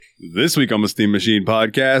This week on the Steam Machine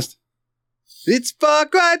Podcast, it's Far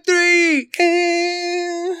Cry 3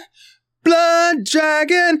 and Blood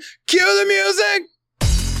Dragon. Cue the music!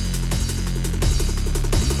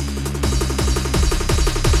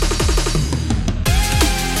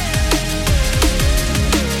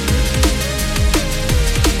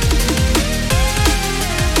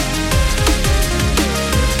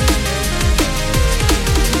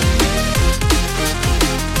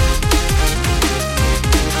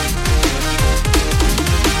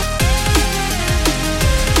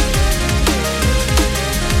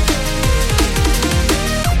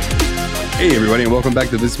 Hey everybody, and welcome back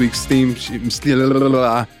to this week's Steam Machine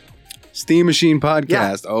Podcast.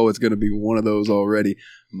 Yeah. Oh, it's going to be one of those already.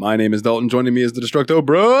 My name is Dalton. Joining me is the Destructo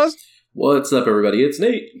Bros. What's up, everybody? It's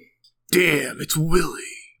Nate. Damn, it's Willie.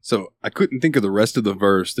 So, I couldn't think of the rest of the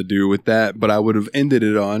verse to do with that, but I would have ended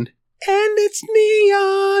it on, and it's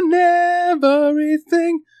neon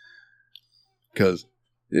everything. Because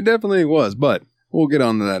it definitely was, but we'll get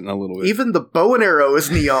on to that in a little bit. Even the bow and arrow is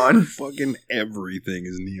neon. Fucking everything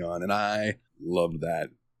is neon, and I loved that.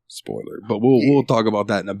 Spoiler. But we'll talk about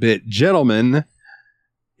that in a bit. Gentlemen,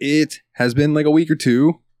 it has been like a week or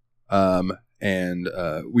two, and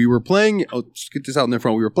we were playing, I'll just get this out in the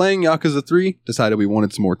front, we were playing Yakuza 3, decided we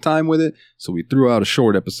wanted some more time with it, so we threw out a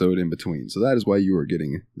short episode in between. So that is why you are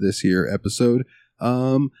getting this here episode.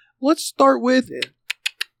 Let's start with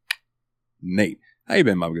Nate. How you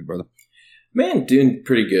been, my good brother? Man, doing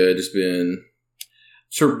pretty good. Just been...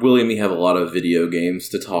 sure Willie and me have a lot of video games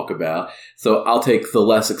to talk about, so I'll take the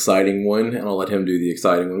less exciting one, and I'll let him do the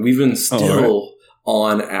exciting one. We've been still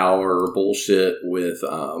on our bullshit with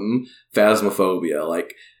Phasmophobia.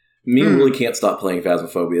 Like, me and Willie can't stop playing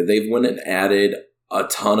Phasmophobia. They've went and added a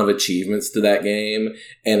ton of achievements to that game,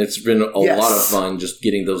 and it's been a lot of fun just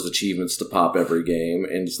getting those achievements to pop every game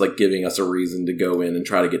and just like giving us a reason to go in and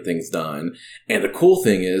try to get things done. And the cool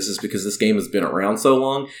thing is because this game has been around so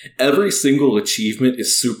long, every single achievement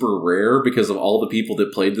is super rare because of all the people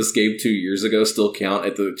that played this game 2 years ago still count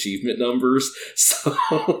at the achievement numbers. So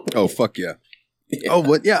oh, fuck yeah. Yeah. Oh,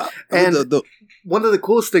 what? Yeah. And one of the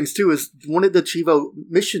coolest things, too, is one of the Chivo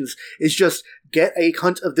missions is just get a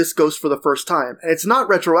hunt of this ghost for the first time. And it's not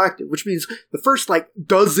retroactive, which means the first,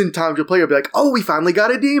 dozen times you play, you'll be like, oh, we finally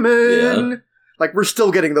got a demon. Yeah. Like, we're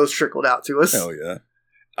still getting those trickled out to us. Hell yeah.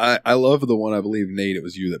 I love the one, I believe, Nate, it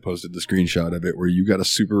was you that posted the screenshot of it, where you got a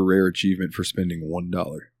super rare achievement for spending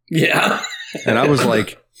 $1. Yeah. And I was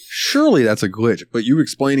like, surely that's a glitch, but you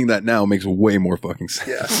explaining that now makes way more fucking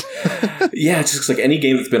sense. Yeah. Yeah, it's just like any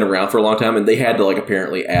game that's been around for a long time, and they had to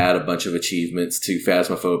apparently add a bunch of achievements to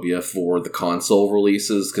Phasmophobia for the console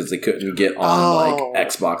releases because they couldn't get on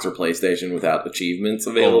Xbox or PlayStation without achievements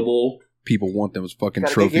available. People want those fucking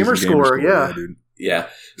gotta trophies. Gamer score, yeah, dude. Yeah.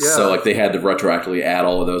 So they had to retroactively add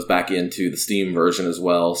all of those back into the Steam version as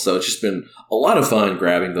well. So it's just been a lot of fun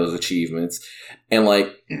grabbing those achievements. And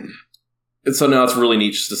so now it's really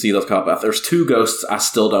neat just to see those pop out. There's 2 ghosts I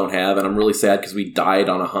still don't have, and I'm really sad because we died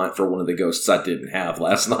on a hunt for one of the ghosts I didn't have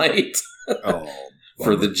last night.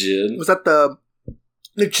 For the Djinn. Was that the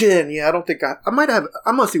Djinn? Yeah, I don't think I might have.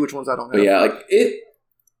 I'm gonna see which ones I don't have. But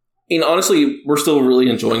yeah, honestly, we're still really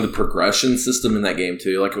enjoying the progression system in that game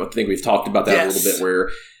too. I think we've talked about that a little bit, where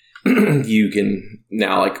you can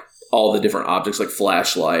now all the different objects like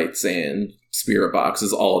flashlights and spirit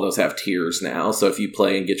boxes, all of those have tiers now. So if you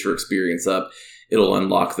play and get your experience up, it'll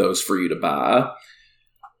unlock those for you to buy.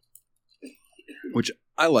 Which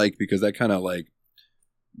I like because that kind of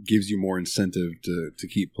gives you more incentive to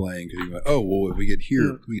keep playing, because you're like, oh, well, if we get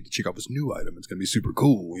here, we get to check out this new item. It's going to be super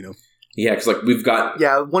cool, you know? Yeah, because we've got...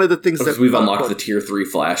 Yeah, one of the things that... we've unlocked the tier 3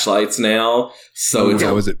 flashlights now. So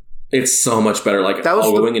how is it? It's so much better.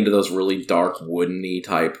 Going into those really dark, wooden-y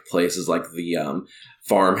type places like the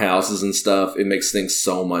farmhouses and stuff, it makes things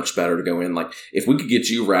so much better to go in. If we could get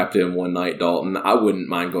you wrapped in one night, Dalton, I wouldn't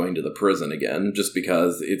mind going to the prison again, just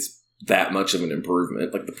because it's that much of an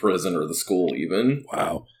improvement, like the prison or the school even.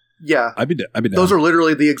 Wow. Yeah. I'd be down. Those are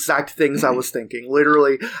literally the exact things I was thinking.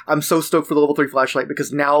 Literally, I'm so stoked for the level 3 flashlight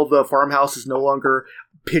because now the farmhouse is no longer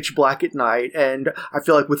pitch black at night, and I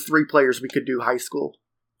feel like with 3 players we could do high school.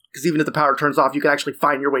 Because even if the power turns off, you can actually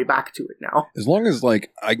find your way back to it now. As long as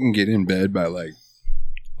I can get in bed by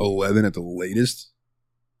 11 at the latest,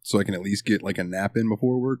 so I can at least get a nap in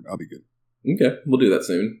before work, I'll be good. Okay, we'll do that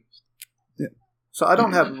soon. Yeah. So I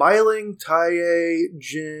don't have Myling, Taie,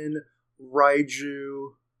 Djinn,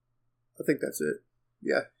 Raiju. I think that's it.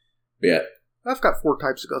 Yeah. Yeah. I've got 4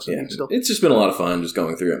 types of ghosts still. It's just been a lot of fun just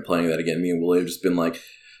going through it and playing that again. Me and Willie have just been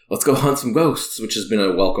let's go hunt some ghosts, which has been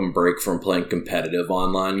a welcome break from playing competitive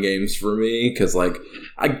online games for me. Because, like,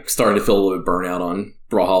 I'm starting to feel a little bit burnout on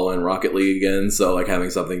Brawlhalla and Rocket League again. So, like, having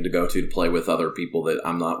something to go to play with other people that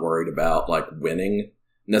I'm not worried about, like, winning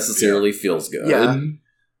necessarily feels good. Yeah.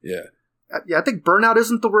 Yeah, I think burnout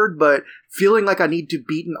isn't the word, but feeling like I need to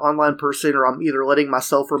beat an online person or I'm either letting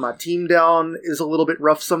myself or my team down is a little bit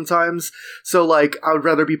rough sometimes. So, like, I would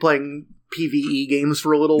rather be playing PvE games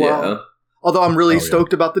for a little while. Although I'm really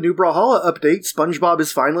stoked about the new Brawlhalla update. SpongeBob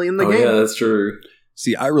is finally in the game. Yeah, that's true.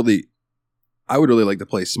 See, I would really like to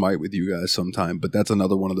play Smite with you guys sometime, but that's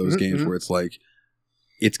another one of those games where it's like,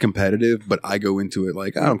 it's competitive, but I go into it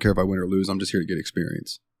like, I don't care if I win or lose, I'm just here to get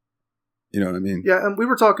experience. You know what I mean? Yeah, and we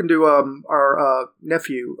were talking to our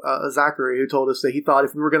nephew, Zachary, who told us that he thought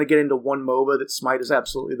if we were going to get into one MOBA, that Smite is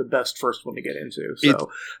absolutely the best first one to get into. So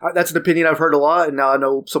that's an opinion I've heard a lot, and now I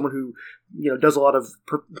know someone who does a lot of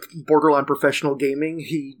borderline professional gaming.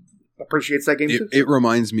 He appreciates that game too. It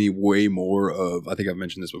reminds me way more of, I think I've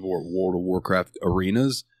mentioned this before, World of Warcraft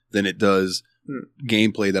arenas than it does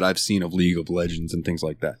gameplay that I've seen of League of Legends and things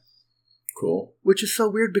like that. Cool. Which is so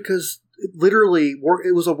weird because literally,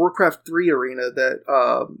 it was a Warcraft 3 arena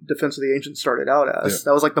that Defense of the Ancients started out as. Yeah.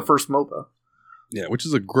 That was like the first MOBA. Yeah, which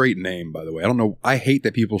is a great name, by the way. I don't know. I hate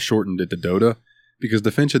that people shortened it to Dota because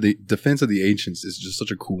Defense of the Ancients is just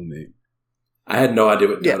such a cool name. I had no idea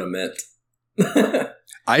what Dota meant.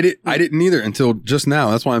 I didn't either until just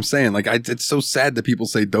now. That's why I'm saying, like, it's so sad that people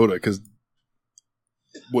say Dota because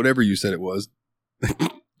whatever you said it was.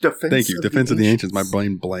 Thank you. Defense of the Ancients. My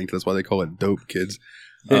brain blanked. That's why they call it dope, kids.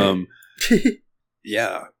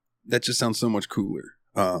 Yeah, that just sounds so much cooler.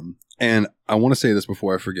 And I want to say this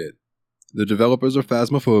before I forget. The developers of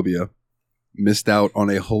Phasmophobia missed out on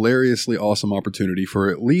a hilariously awesome opportunity for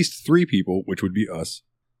at least 3 people, which would be us,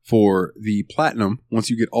 for the platinum, once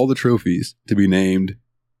you get all the trophies, to be named,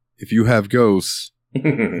 if you have ghosts,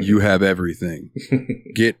 you have everything.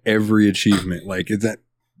 Get every achievement. Like, is that,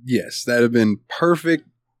 yes, that'd have been perfect.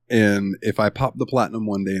 And if I pop the platinum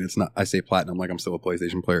one day and it's not, I say platinum like I'm still a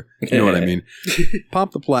PlayStation player. You know what I mean?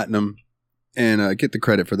 Pop the platinum and get the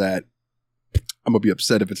credit for that. I'm going to be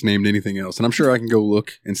upset if it's named anything else. And I'm sure I can go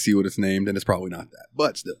look and see what it's named, and it's probably not that.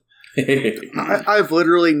 But still. I've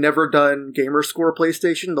literally never done Gamerscore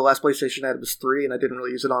PlayStation. The last PlayStation I had was 3, and I didn't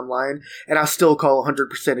really use it online. And I still call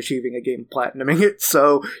 100% achieving a game platinuming it.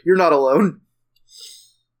 So you're not alone.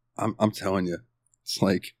 I'm telling you. It's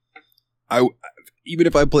like, even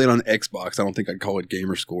if I played on Xbox, I don't think I'd call it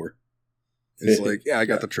Gamerscore. It's like, yeah, I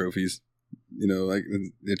got the trophies, like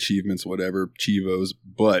the achievements, whatever, Chivos.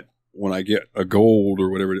 But when I get a gold or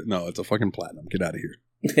whatever, no, it's a fucking platinum. Get out of here.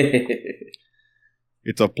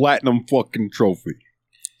 It's a platinum fucking trophy.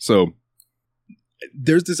 So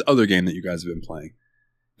there's this other game that you guys have been playing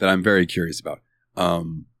that I'm very curious about.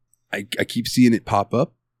 I keep seeing it pop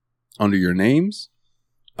up under your names.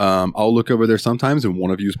 I'll look over there sometimes and one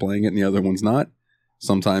of you is playing it and the other one's not.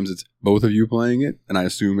 Sometimes it's both of you playing it, and I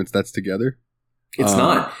assume that's together. It's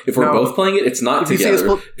not. If we're both playing it, it's not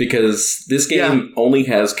together because this game only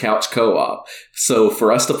has couch co-op. So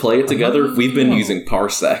for us to play it together, we've been using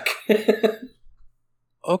Parsec.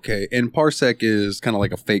 Okay, and Parsec is kind of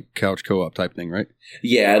like a fake couch co-op type thing, right?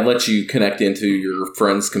 Yeah, it lets you connect into your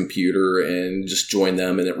friend's computer and just join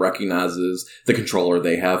them, and it recognizes the controller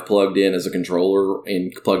they have plugged in as a controller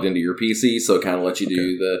and plugged into your PC, so it kind of lets you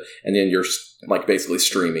do and then you're like basically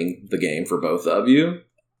streaming the game for both of you.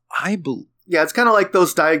 Yeah, it's kind of like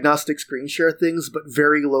those diagnostic screen share things, but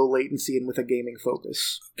very low latency and with a gaming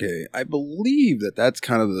focus. Okay, I believe that's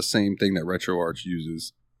kind of the same thing that RetroArch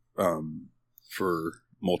uses for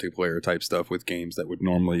multiplayer type stuff with games that would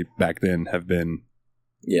normally back then have been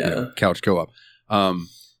couch co-op.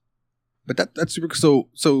 But that's super.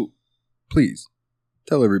 So please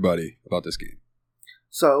tell everybody about this game.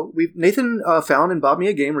 So Nathan found and bought me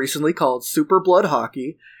a game recently called Super Blood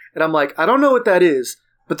Hockey, and I'm like, I don't know what that is,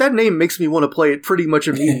 but that name makes me want to play it pretty much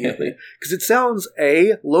immediately because it sounds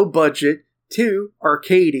A, low budget, 2,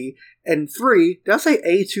 arcadey, and 3. Did I say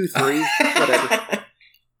A 2 3? Whatever.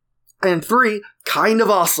 And 3, kind of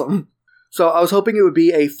awesome. So I was hoping it would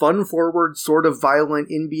be a fun-forward, sort of violent,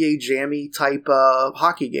 NBA jammy type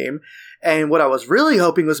hockey game. And what I was really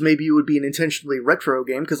hoping was maybe it would be an intentionally retro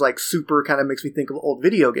game, because like Super kind of makes me think of old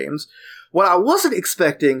video games. What I wasn't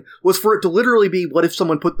expecting was for it to literally be what if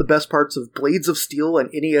someone put the best parts of Blades of Steel and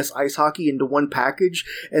NES Ice Hockey into one package,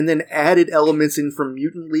 and then added elements in from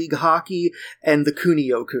Mutant League Hockey and the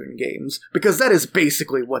Kunio-kun games. Because that is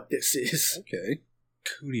basically what this is. Okay.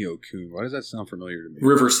 Kunio-kun. Why does that sound familiar to me?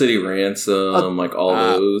 River City Ransom, like all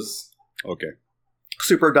those. Okay.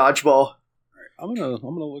 Super Dodgeball. All right. I'm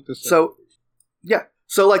gonna look this up. So, yeah.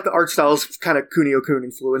 So, like, the art style is kind of Kunio-kun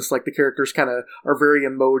influenced. Like, the characters kind of are very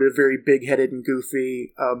emotive, very big-headed and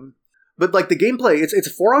goofy. But, like, the gameplay, it's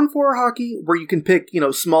 4-on-4 hockey where you can pick,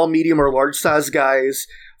 small, medium, or large-sized guys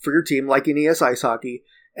for your team, like in ES Ice Hockey.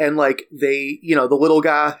 And, like, the little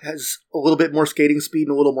guy has a little bit more skating speed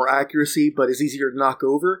and a little more accuracy, but is easier to knock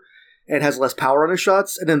over and has less power on his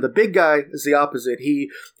shots. And then the big guy is the opposite.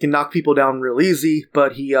 He can knock people down real easy,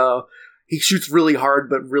 but he shoots really hard,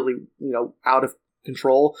 but really, out of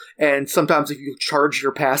control. And sometimes if you charge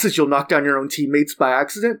your passes, you'll knock down your own teammates by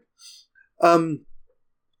accident.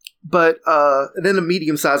 But then a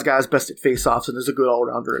medium-sized guy is best at face-offs and is a good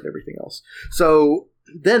all-rounder and everything else. So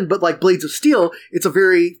then, but like Blades of Steel, it's a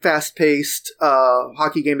very fast-paced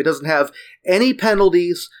hockey game. It doesn't have any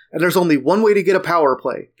penalties, and there's only one way to get a power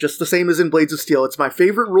play, just the same as in Blades of Steel. It's my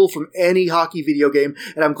favorite rule from any hockey video game,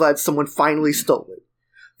 and I'm glad someone finally stole it.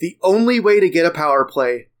 The only way to get a power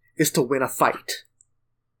play is to win a fight.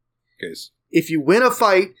 Okay. If you win a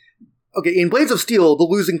fight... Okay, in Blades of Steel, the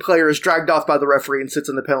losing player is dragged off by the referee and sits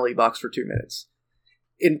in the penalty box for 2 minutes.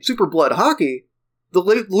 In Super Blood Hockey, the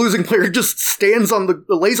losing player just lays on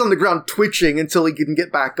the ground twitching until he can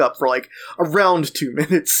get back up for like around 2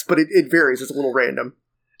 minutes, but it varies. It's a little random.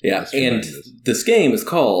 Yeah, and this game is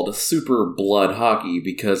called Super Blood Hockey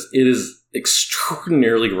because it is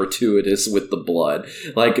extraordinarily gratuitous with the blood.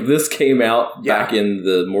 Like, this came out back in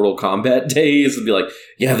the Mortal Kombat days and be like,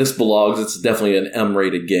 yeah, this belongs. It's definitely an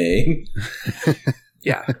M-rated game.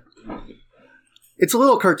 Yeah. It's a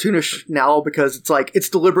little cartoonish now because it's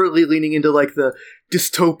deliberately leaning into like the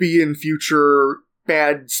dystopian future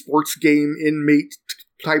bad sports game inmate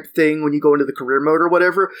type thing when you go into the career mode or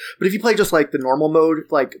whatever. But if you play just like the normal mode,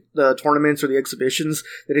 like the tournaments or the exhibitions,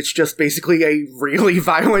 then it's just basically a really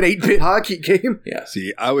violent 8-bit hockey game. Yeah.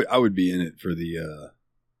 See, I would be in it for the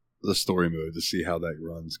story mode to see how that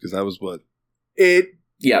runs, because that was what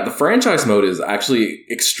Yeah, the franchise mode is actually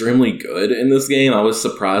extremely good in this game. I was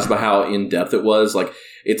surprised by how in-depth it was. Like,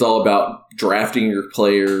 it's all about drafting your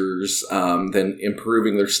players, then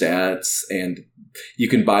improving their stats, and you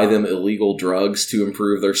can buy them illegal drugs to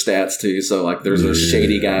improve their stats too. So, like, there's a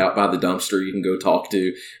shady guy out by the dumpster you can go talk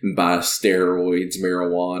to and buy steroids,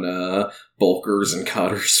 marijuana, bulkers, and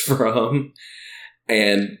cutters from.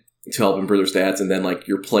 And to help improve their stats, and then like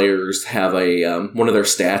your players have a one of their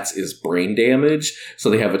stats is brain damage, so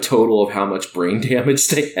they have a total of how much brain damage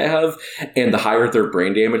they have, and the higher their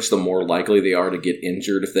brain damage, the more likely they are to get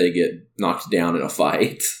injured if they get knocked down in a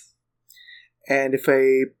fight. And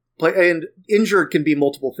and injured can be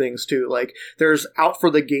multiple things too. Like, there's out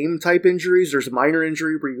for the game type injuries. There's a minor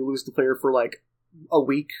injury where you lose the player for like a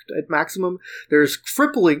week at maximum. There's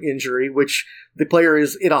crippling injury, which the player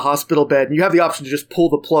is in a hospital bed, and you have the option to just pull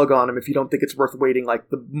the plug on him if you don't think it's worth waiting like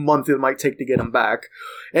the month it might take to get him back.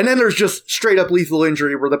 And then there's just straight up lethal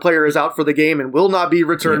injury, where the player is out for the game and will not be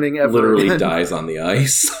returning ever. Literally again. Dies on the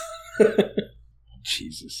ice.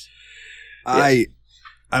 Jesus. Yeah.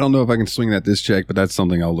 I don't know if I can swing this check, but that's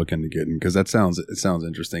something I'll look into getting, because it sounds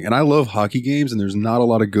interesting. And I love hockey games, and there's not a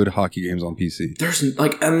lot of good hockey games on PC. There's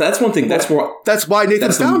and that's one thing. That's why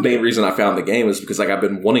Nathan's the main reason I found the game, is because like I've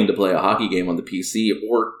been wanting to play a hockey game on the PC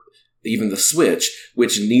or even the Switch,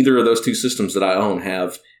 which neither of those two systems that I own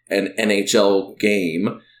have an NHL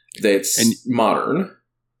game that's modern.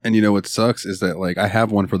 And you know what sucks is that like I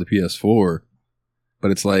have one for the PS4, but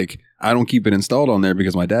it's like I don't keep it installed on there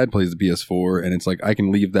because my dad plays the PS4, and it's like I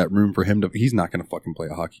can leave that room for him to. He's not going to fucking play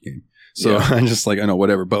a hockey game, so I'm just like, I know,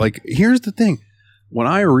 whatever. But like, here's the thing: when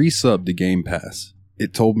I resubbed to Game Pass,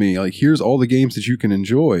 it told me like, here's all the games that you can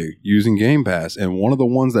enjoy using Game Pass, and one of the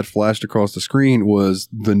ones that flashed across the screen was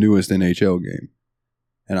the newest NHL game,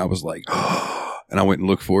 and I was like, and I went and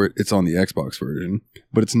looked for it. It's on the Xbox version,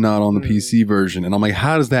 but it's not on the PC version, and I'm like,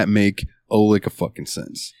 how does that make a lick of fucking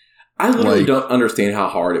sense? I literally don't understand how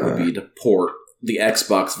hard it would be to port the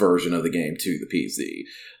Xbox version of the game to the PC.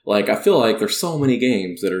 Like, I feel like there's so many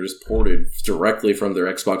games that are just ported directly from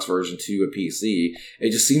their Xbox version to a PC.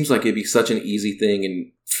 It just seems like it'd be such an easy thing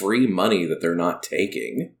and free money that they're not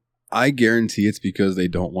taking. I guarantee it's because they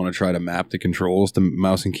don't want to try to map the controls to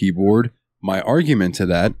mouse and keyboard. My argument to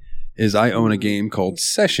that is I own a game called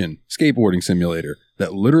Session Skateboarding Simulator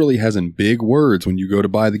that literally has in big words when you go to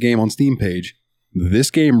buy the game on Steam page,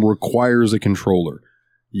 this game requires a controller.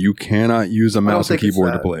 You cannot use a mouse and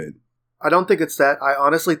keyboard to play it. I don't think it's that. I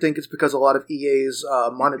honestly think it's because a lot of EA's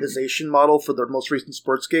monetization model for their most recent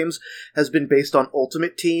sports games has been based on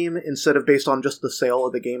Ultimate Team instead of based on just the sale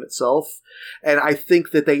of the game itself. And I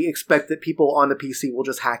think that they expect that people on the PC will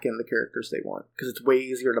just hack in the characters they want, because it's way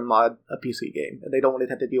easier to mod a PC game, and they don't want to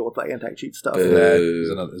have to deal with the anti-cheat stuff.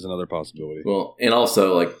 That is another possibility. Well, and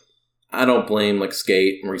also, like, I don't blame like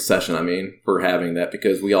Skate and Recession, for having that,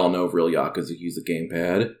 because we all know real Yakuza use a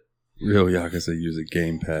gamepad. Real Yakuza use a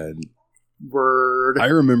gamepad. Word. I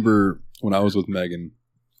remember when I was with Megan,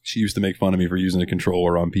 she used to make fun of me for using a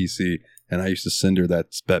controller on PC, and I used to send her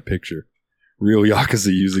that picture. Real Yakuza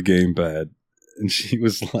use a gamepad. And she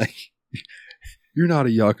was like, "You're not a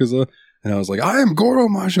Yakuza." And I was like, "I am Goro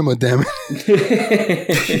Majima, damn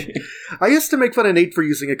it." I used to make fun of Nate for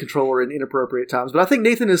using a controller in inappropriate times, but I think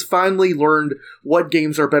Nathan has finally learned what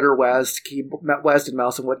games are better WASD and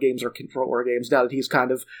mouse and what games are controller games now that he's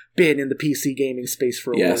kind of been in the PC gaming space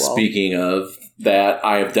for a while. Speaking of that,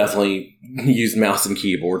 I have definitely used mouse and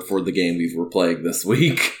keyboard for the game we were playing this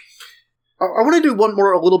week. I want to do a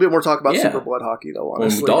little bit more talk about Super Blood Hockey, though,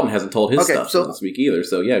 honestly. Dalton hasn't told his stuff this week either,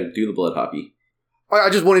 so yeah, do the Blood Hockey. I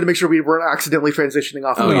just wanted to make sure we weren't accidentally transitioning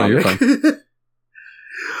off of the you're fine.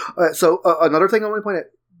 So another thing I want to point out,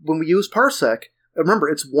 when we use Parsec, remember,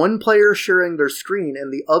 it's one player sharing their screen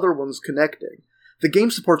and the other one's connecting. The game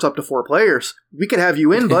supports up to 4 players. We could have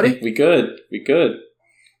you in, buddy. We could.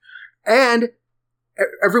 And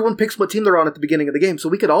everyone picks what team they're on at the beginning of the game, so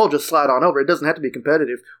we could all just slide on over. It doesn't have to be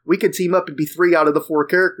competitive. We could team up and be 3 out of the 4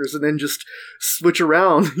 characters and then just switch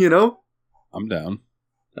around, I'm down.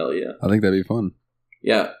 Hell yeah. I think that'd be fun.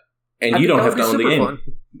 Yeah. And you don't have to own the game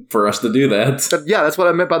for us to do that. Yeah, that's what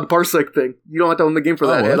I meant by the Parsec thing. You don't have to own the game for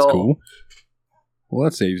that at all. Cool. Well,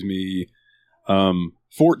 that saves me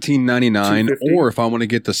 $14.99, or if I want to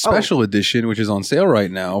get the special edition, which is on sale right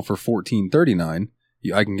now for $14.39,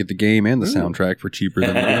 I can get the game and the soundtrack for cheaper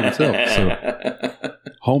than the game itself.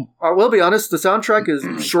 So, I will be honest, the soundtrack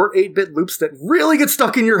is short 8-bit loops that really get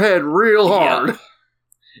stuck in your head real hard. Yeah.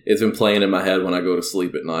 It's been playing in my head when I go to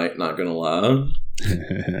sleep at night, not gonna lie.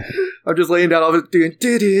 I'm just laying down all of it.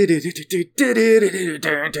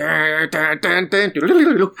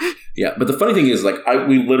 Yeah, but the funny thing is,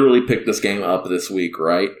 we literally picked this game up this week,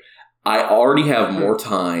 right? I already have more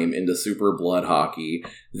time into Super Blood Hockey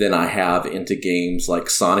than I have into games like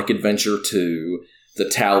Sonic Adventure 2, The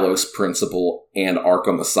Talos Principle, and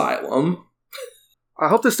Arkham Asylum. I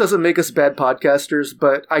hope this doesn't make us bad podcasters,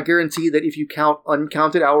 but I guarantee that if you count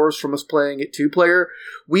uncounted hours from us playing it 2-player,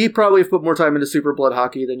 we probably have put more time into Super Blood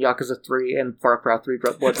Hockey than Yakuza 3 and Far Cry 3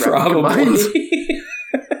 Blood Dragon combined.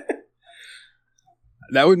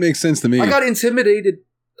 That would make sense to me. I got intimidated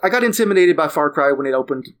by Far Cry when it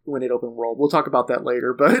opened world. We'll talk about that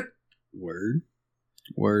later, but Word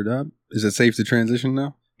up. Is it safe to transition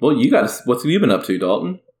now? Well, what have you been up to,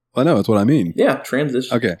 Dalton? I know, that's what I mean. Yeah,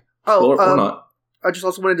 transition. Okay. Or not. I just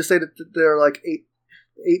also wanted to say that there are like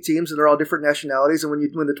eight teams and they're all different nationalities, and when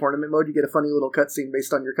you win the tournament mode, you get a funny little cutscene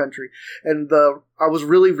based on your country. And I was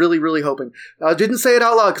really, really, really hoping. I didn't say it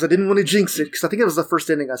out loud because I didn't want to jinx it, because I think it was the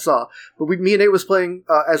first ending I saw. But me and Nate was playing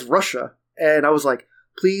as Russia, and I was like,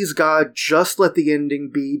 please God, just let the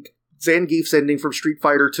ending be Zangief's ending from Street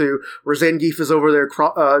Fighter 2, where Zangief is over there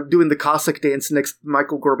doing the Cossack dance next to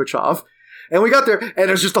Michael Gorbachev. And we got there, and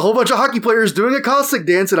there's just a whole bunch of hockey players doing a Cossack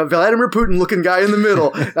dance and a Vladimir Putin-looking guy in the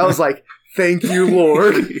middle. And I was like, thank you,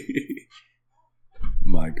 Lord.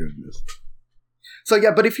 My goodness. So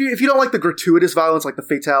yeah, but if you don't like the gratuitous violence, like the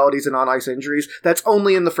fatalities and on-ice injuries, that's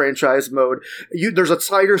only in the franchise mode. There's a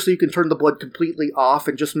slider so you can turn the blood completely off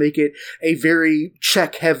and just make it a very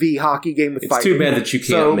check-heavy hockey game with fighting. It's too bad that you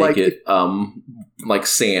can't make it like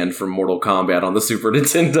Sand from Mortal Kombat on the Super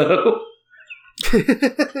Nintendo.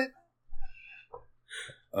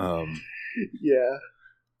 Yeah,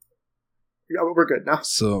 we're good now.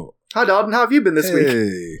 So, hi Dalton, how have you been this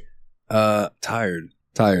week? Tired.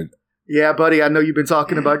 Yeah, buddy, I know you've been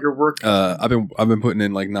talking about your work. I've been putting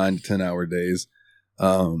in like 9 to 10 hour days.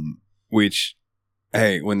 Which,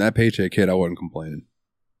 hey, when that paycheck hit, I wasn't complaining.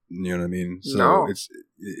 You know what I mean? So no.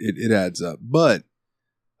 it adds up. But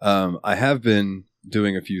I have been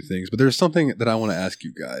doing a few things. But there's something that I want to ask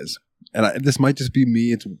you guys, and this might just be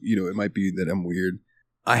me. It's it might be that I'm weird.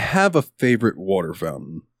 I have a favorite water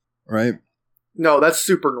fountain, right? No, that's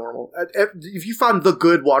super normal. If you find the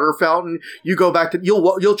good water fountain, you go back to you'll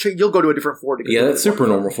go to a different floor to get. Yeah, that's super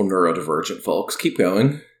normal for neurodivergent folks. Keep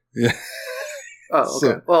going. Yeah. Oh, okay.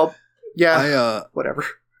 So, well, yeah. Whatever.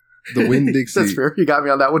 The Winn-Dixie. That's fair. You got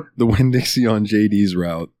me on that one. The Winn-Dixie on JD's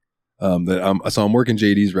route. I'm working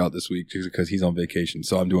JD's route this week because he's on vacation.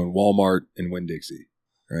 So I'm doing Walmart and Winn-Dixie.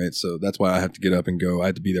 Right. So that's why I have to get up and go. I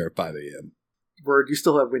have to be there at 5 a.m. Word, you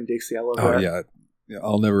still have Winn-Dixie. I love that. Oh yeah.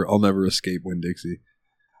 I'll never escape Winn-Dixie.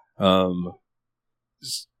 I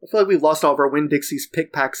feel like we've lost all of our Winn-Dixies,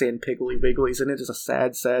 Pick Packs, and Piggly Wigglies, and it is a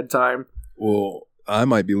sad, sad time. Well, I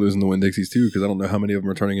might be losing the Winn-Dixies too because I don't know how many of them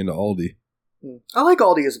are turning into Aldi. I like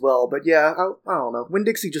Aldi as well, but yeah, I don't know.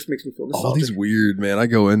 Winn-Dixie just makes me feel nostalgic. Aldi's weird, man. I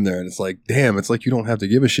go in there and it's like, damn, it's like you don't have to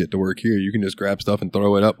give a shit to work here. You can just grab stuff and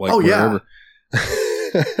throw it up like wherever.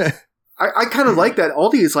 Yeah. I kind of like that.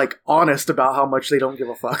 Aldi is like honest about how much they don't give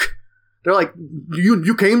a fuck. They're like,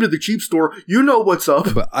 you came to the cheap store, you know what's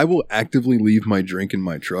up. But I will actively leave my drink in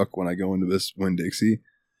my truck when I go into this Winn-Dixie,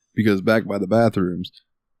 because back by the bathrooms,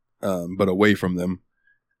 but away from them,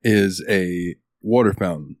 is a water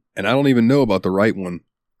fountain. And I don't even know about the right one,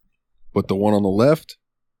 but the one on the left,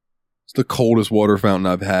 it's the coldest water fountain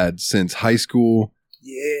I've had since high school.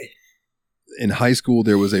 Yeah. In high school,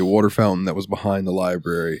 there was a water fountain that was behind the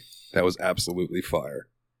library that was absolutely fire.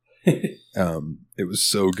 It was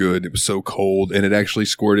so good. It was so cold, and it actually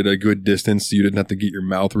squirted a good distance, so you didn't have to get your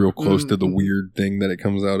mouth real close to the weird thing that it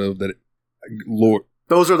comes out of. Lord.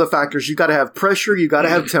 Those are the factors. You got to have pressure. You got to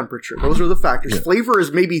have temperature. Those are the factors. Yeah. Flavor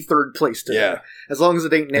is maybe third place today. Yeah. As long as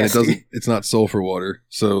it ain't nasty. It's not sulfur water,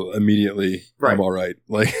 so immediately I'm all right.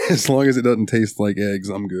 Like, as long as it doesn't taste like eggs,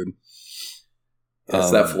 I'm good.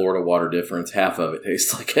 It's that Florida water difference. Half of it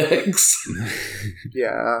tastes like eggs.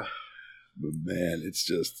 Yeah. But man,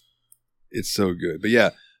 it's so good. But yeah,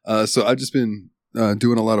 so I've just been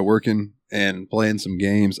doing a lot of working and playing some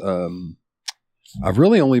games. I've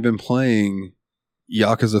really only been playing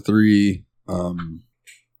Yakuza 3,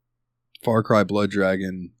 Far Cry Blood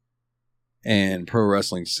Dragon, and Pro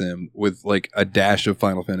Wrestling Sim with like a dash of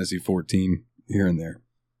Final Fantasy 14 here and there.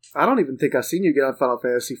 I don't even think I've seen you get on Final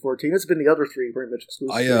Fantasy 14. It's been the other three very much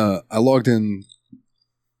exclusive. I logged in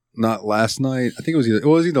not last night. I think it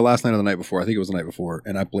was either last night or the night before. I think it was the night before,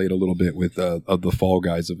 and I played a little bit with of the Fall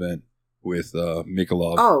Guys event with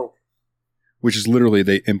Mikolov. Oh, which is literally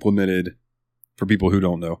they implemented, for people who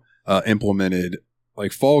don't know, implemented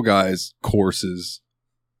like Fall Guys courses,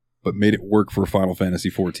 but made it work for Final Fantasy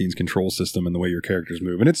 14's control system and the way your characters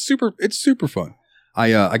move, and it's super fun.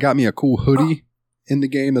 I got me a cool hoodie in the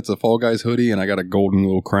game that's a Fall Guys hoodie, and I got a golden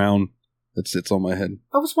little crown that sits on my head.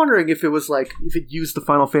 I was wondering if it was like, if it used the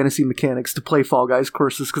Final Fantasy mechanics to play Fall Guys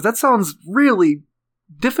courses, because that sounds really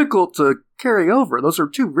difficult to carry over. Those are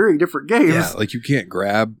two very different games. Yeah, like you can't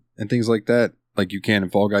grab and things like that. Like you can in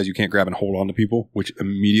Fall Guys, you can't grab and hold on to people, which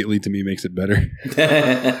immediately to me makes it better.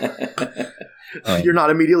 You're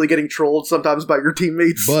not immediately getting trolled sometimes by your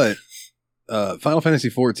teammates. But Final Fantasy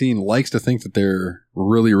 14 likes to think that they're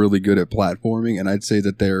really, really good at platforming, and I'd say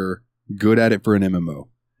that they're good at it for an MMO.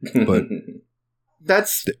 But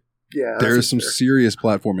there's some serious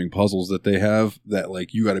platforming puzzles that they have that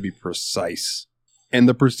like you got to be precise, and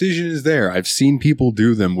the precision is there. I've seen people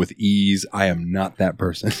do them with ease. I am not that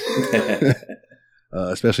person,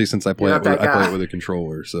 especially since I play it with a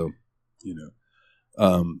controller. So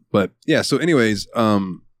but yeah. So anyways,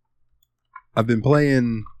 I've been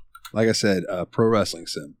playing, like I said, Pro Wrestling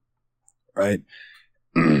Sim. Right.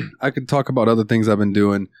 I could talk about other things I've been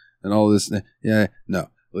doing and all this. Yeah. No.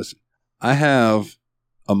 Listen, I have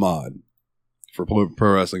a mod for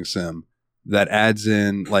Pro Wrestling Sim that adds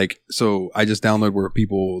in, like, so I just download where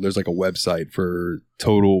there's like a website for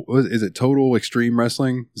Total Extreme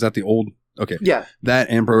Wrestling? Is that the old? Okay. Yeah. That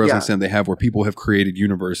and Pro Wrestling Sim they have where people have created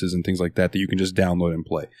universes and things like that you can just download and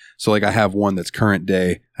play. So like I have one that's current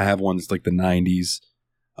day. I have one that's like the 90s.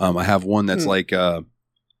 I have one that's like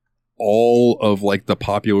all of like the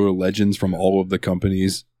popular legends from all of the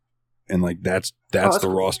companies. And like that's the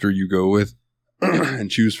roster you go with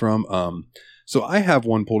and choose from. So I have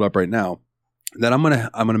one pulled up right now that I'm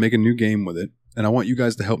gonna make a new game with it, and I want you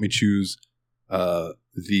guys to help me choose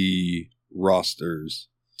the rosters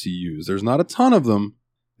to use. There's not a ton of them.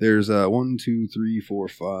 There's 1, 2, 3, 4,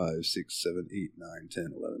 5, 6, 7, 8, 9, 10,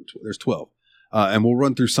 11, 12. There's 12, and we'll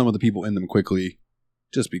run through some of the people in them quickly,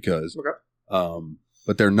 just because. Okay.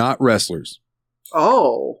 But they're not wrestlers.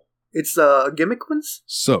 Oh, it's gimmick ones.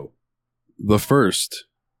 So. The first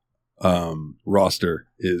roster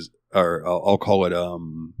is, or I'll call it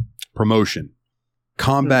promotion,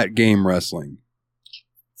 combat game wrestling.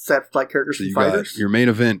 Set like characters so from fighters. Your main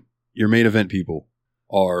event people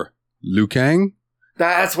are Liu Kang.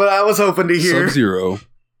 That's what I was hoping to hear. Sub-Zero,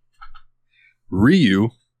 Ryu,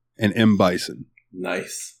 and M. Bison.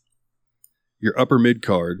 Nice. Your upper mid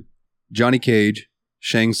card: Johnny Cage,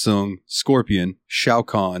 Shang Tsung, Scorpion, Shao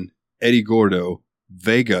Kahn, Eddie Gordo,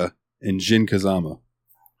 Vega, and Jin Kazama.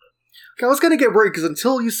 Okay, I was going to get worried because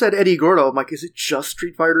until you said Eddie Gordo, I'm like, is it just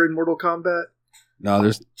Street Fighter and Mortal Kombat? No,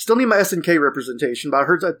 there's still need my SNK representation, but I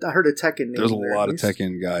heard a Tekken name. There's a lot of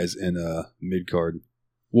Tekken guys in mid card.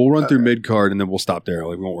 We'll run through mid card and then we'll stop there.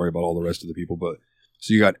 Like we won't worry about all the rest of the people. But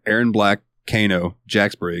so you got Aaron Black, Kano,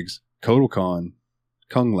 Jax Briggs, Kotal Khan,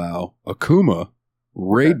 Kung Lao, Akuma,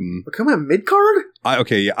 Raiden. Akuma mid card?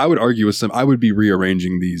 I would argue with some. I would be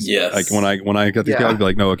rearranging these. Yes. Like when I got these guys, I'd be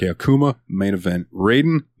like, no, okay, Akuma main event,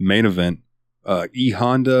 Raiden main event, E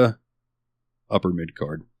Honda upper mid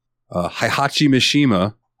card, Heihachi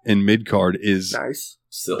Mishima in mid card is Nice.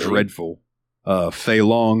 Silly. dreadful. Fei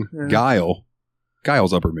Long,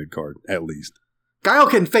 Guile's upper mid card at least.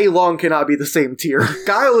 Guile and Fei Long cannot be the same tier.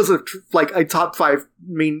 Guile is a top 5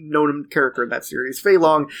 main known character in that series. Fei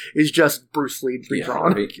Long is just Bruce Lee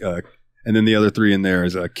redrawn. right. And then the other 3 in there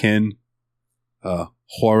is Ken,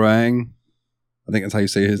 Hwoarang, I think that's how you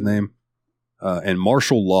say his name, and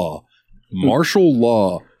Martial Law. Martial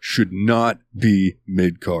Law should not be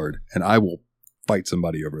mid card, and I will fight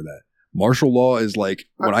somebody over that. Martial Law is like,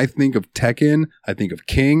 when I think of Tekken, I think of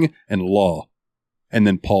King and Law, and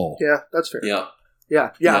then Paul. Yeah, that's fair. Yeah.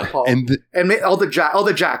 Yeah, Paul. And all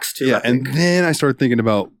the jacks too. yeah, I think. and then I started thinking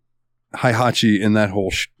about Heihachi and that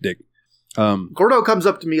whole shtick. Gordo comes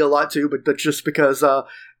up to me a lot too, but that's just because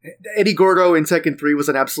Eddie Gordo in Tekken 3 was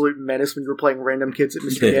an absolute menace when you were playing random kids at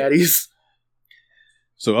Mr. Daddy's.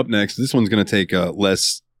 So up next, this one's going to take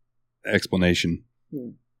less explanation.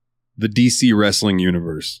 The DC Wrestling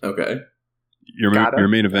Universe. Okay. Your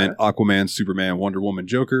main event, Aquaman, Superman, Wonder Woman,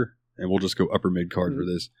 Joker, and we'll just go upper mid card for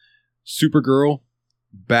this. Supergirl,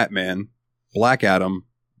 Batman, Black Adam,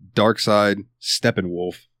 Darkseid,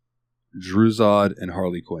 Steppenwolf, Druzad, and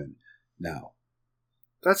Harley Quinn. Now,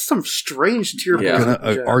 that's some strange tier. Yeah. I'm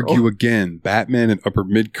going to argue again. Batman and upper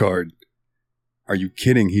mid card. Are you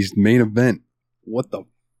kidding? He's main event. What the?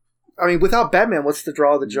 I mean, without Batman, what's the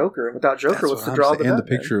draw of the Joker? And without Joker, what's the draw of the Batman? And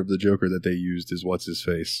the picture of the Joker that they used is what's his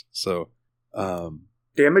face. So,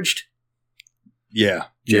 Damaged? Yeah.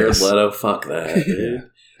 Jared Leto, fuck that. Dude.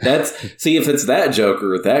 See, if it's that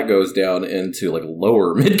Joker, that goes down into like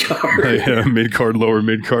lower mid card. Yeah, mid card, lower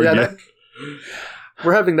mid card. Yeah.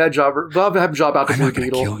 We're having that job. We'll have a job out the Blue Beetle. I'm not going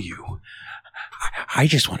to kill you. I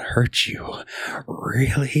just want to hurt you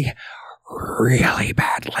really, really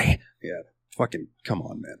badly. Yeah. Fucking come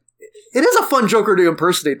on, man. It is a fun Joker to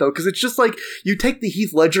impersonate, though, because it's just like you take the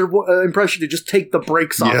Heath Ledger impression to just take the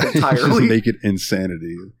brakes off entirely. Just make it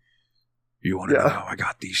insanity. You want to know how I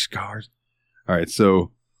got these scars? All right,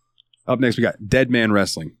 so up next we got Dead Man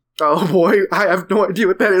Wrestling. Oh boy, I have no idea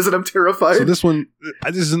what that is, and I'm terrified. So this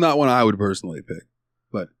is not one I would personally pick,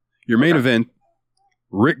 but your main event: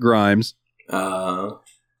 Rick Grimes,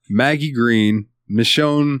 Maggie Green,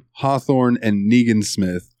 Michonne Hawthorne, and Negan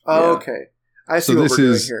Smith. Oh, okay. I see what we're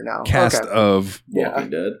doing here now. Cast of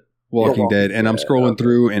Walking Dead, and I'm scrolling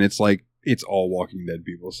through, and it's like it's all Walking Dead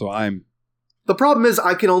people. So The problem is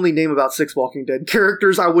I can only name about 6 Walking Dead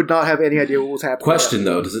characters. I would not have any idea what was happening. Question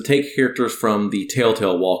though, does it take characters from the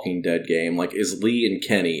Telltale Walking Dead game? Like, is Lee and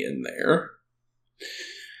Kenny in there?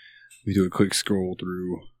 We do a quick scroll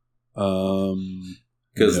through.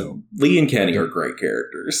 Because Lee and Kenny are great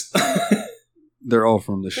characters. They're all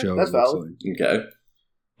from the show. That's valid. Okay.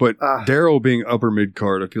 But Daryl being upper mid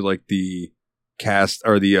card, I feel like the cast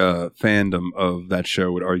or the fandom of that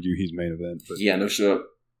show would argue he's main event. But yeah, no shit.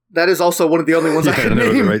 That is also one of the only ones I can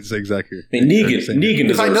name. Right, exactly. I mean, Negan deserves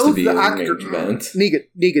to be in the main event.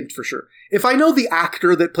 Negan for sure. If I know the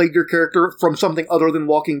actor that played your character from something other than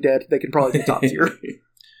Walking Dead, they can probably be top tier.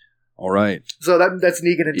 All right. So that's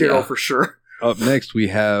Negan and Daryl for sure. Up next, we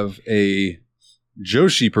have a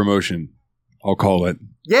Joshi promotion. I'll call it.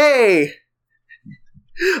 Yay!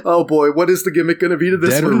 Oh boy, what is the gimmick going to be to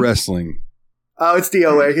this Dead one? or Wrestling. Oh, it's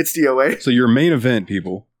DOA. It's DOA. So your main event,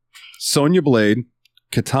 people: Sonya Blade,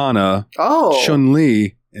 Katana, Oh,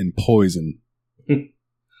 Chun-Li, and Poison.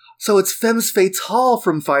 So it's Femmes Fatale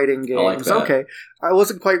from fighting games. I like that. Okay, I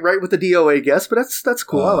wasn't quite right with the DOA guess, but that's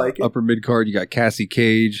cool. I like it. Upper mid card, you got Cassie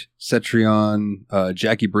Cage, Cetrion,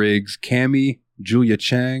 Jackie Briggs, Cammy, Julia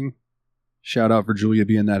Chang. Shout out for Julia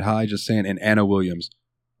being that high, just saying, and Anna Williams.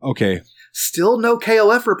 Okay. Still no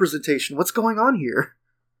KOF representation. What's going on here?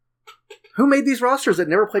 Who made these rosters that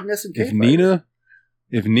never played an SNK?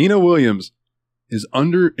 If Nina Williams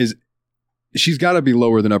she's got to be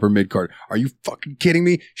lower than upper mid card. Are you fucking kidding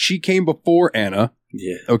me? She came before Anna.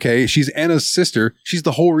 Yeah. Okay, she's Anna's sister. She's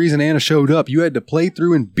the whole reason Anna showed up. You had to play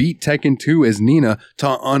through and beat Tekken 2 as Nina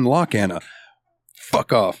to unlock Anna.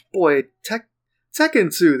 Fuck off. Boy,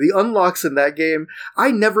 Tekken 2, the unlocks in that game.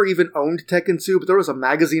 I never even owned Tekken 2, but there was a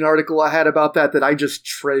magazine article I had about that I just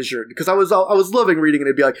treasured because I was loving reading it.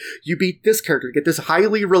 It'd be like, you beat this character to get this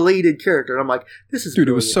highly related character, and I'm like, this is it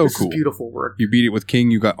was so this cool. Is beautiful work. You beat it with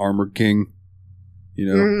King. You got Armored King. You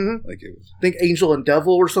know, like it was. I think Angel and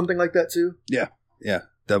Devil or something like that too. Yeah,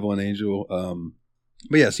 Devil and Angel.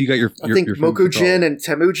 But yeah, so you got your. I think Mokujin and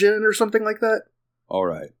Temujin or something like that. All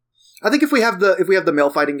right. I think if we have the male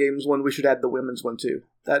fighting games one, we should add the women's one too.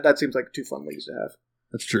 That seems like 2 fun ways to have.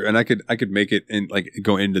 That's true, and I could make it and like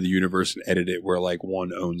go into the universe and edit it where like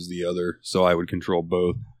one owns the other, so I would control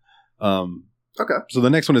both. Okay. So the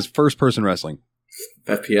next one is first person wrestling.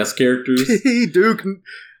 FPS characters. Duke.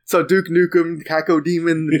 So Duke Nukem, Kako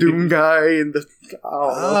Demon, the Doom guy, and the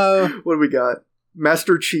what do we got?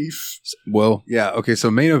 Master Chief. Well, yeah. Okay,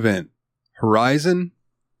 so main event: Horizon,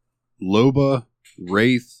 Loba,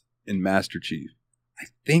 Wraith, and Master Chief. I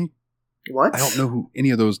think. What? I don't know who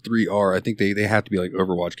any of those 3 are. I think they have to be like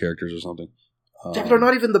Overwatch characters or something. They're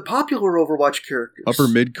not even the popular Overwatch characters. Upper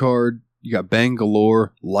mid card. You got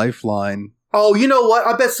Bangalore, Lifeline. Oh, you know what?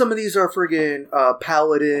 I bet some of these are friggin'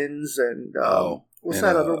 Paladins and what's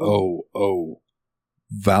that other one?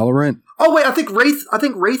 Valorant. Oh wait, I think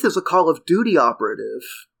Wraith is a Call of Duty operative.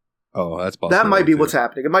 Oh, that's possible. That might be what's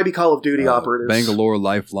happening. It might be Call of Duty operatives. Bangalore,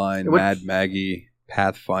 Lifeline, Mad Maggie,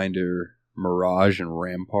 Pathfinder, Mirage, and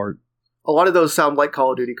Rampart. A lot of those sound like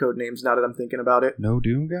Call of Duty code names now that I'm thinking about it. No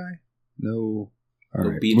Doom guy? No. All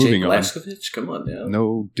right, BJ moving on. Blazkowicz? Come on now.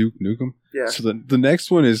 No Duke Nukem? Yeah. So the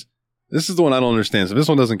next one is, this is the one I don't understand. So this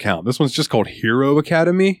one doesn't count. This one's just called Hero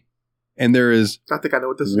Academy. And there is I think I know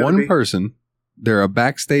what this is going to be. one person. They're a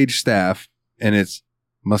backstage staff. And it's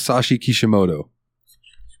Masashi Kishimoto.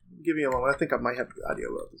 Give me a moment. I think I might have the idea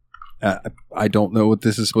about this. I don't know what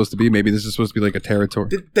this is supposed to be. Maybe this is supposed to be like a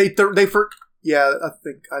territory. Yeah, I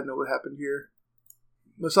think I know what happened here.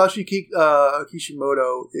 Masashi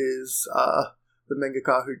Kishimoto is the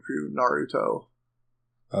mangaka who drew Naruto.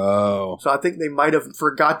 Oh. So I think they might have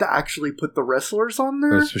forgot to actually put the wrestlers on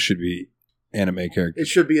there. This should be anime characters. It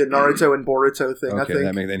should be a Naruto and Boruto thing, Okay, I think.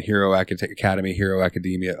 that makes then Hero Academy, Hero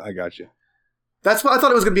Academia. I got you. That's what I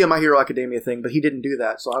thought it was going to be a My Hero Academia thing, but he didn't do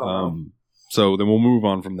that, so I don't know. So then we'll move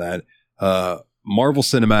on from that. Marvel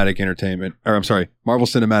Cinematic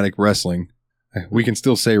Wrestling. We can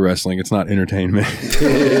still say wrestling. It's not entertainment. we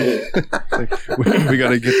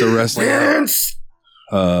got to get the wrestling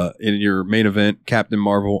out. In your main event, Captain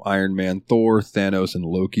Marvel, Iron Man, Thor, Thanos, and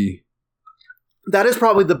Loki. That is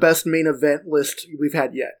probably the best main event list we've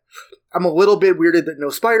had yet. I'm a little bit weirded that no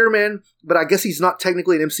Spider-Man, but I guess he's not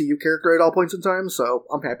technically an MCU character at all points in time, so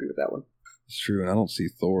I'm happy with that one. It's true, and I don't see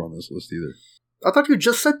Thor on this list either. I thought you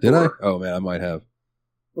just said Did Thor. I? Oh, man, I might have.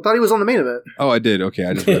 I thought he was on the main event. Oh, I did. Okay,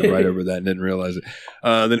 I just read right over that and didn't realize it.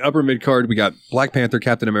 Then upper mid card, we got Black Panther,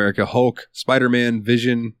 Captain America, Hulk, Spider-Man,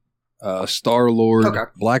 Vision, Star-Lord,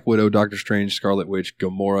 Black Widow, Doctor Strange, Scarlet Witch,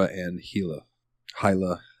 Gamora, and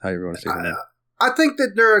Hyla, however you want to say her name. I think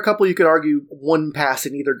that there are a couple you could argue one pass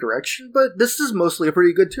in either direction, but this is mostly a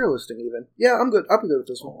pretty good tier listing even. Yeah, I'm good. I'll be good with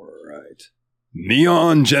this one. All right.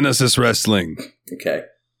 Neon Genesis Wrestling. Okay.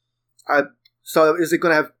 So is it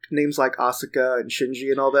going to have names like Asuka and Shinji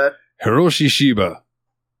and all that? Hiroshi Shiba,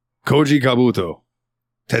 Koji Kabuto,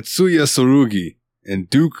 Tetsuya Tsurugi, and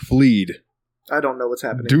Duke Fleed. I don't know what's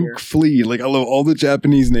happening Duke here. Fleed. Like, I love all the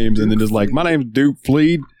Japanese names, and then just like, my name's Duke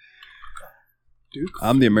Fleed. Duke?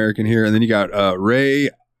 I'm the American here. And then you got Rei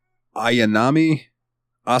Ayanami,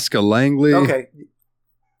 Asuka Langley.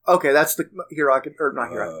 Okay, that's the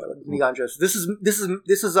Neon Genesis.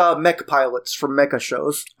 This is Mech Pilots from Mecha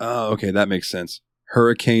shows. Oh, okay, that makes sense.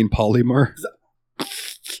 Hurricane Polymer.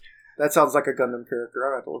 That sounds like a Gundam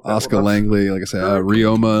character. I have to look that Asuka one up. Langley, like I said,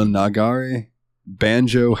 Ryoma Nagare,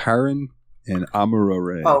 Banjo Haran, and Amuro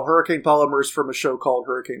Ray. Oh, Hurricane Polymer is from a show called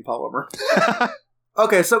Hurricane Polymer.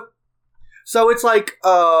 Okay, so it's like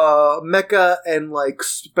mecha and like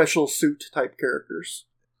special suit type characters.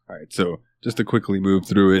 All right, so just to quickly move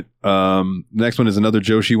through it, next one is another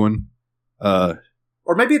Joshi one.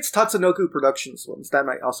 Or maybe it's Tatsunoko Productions ones. That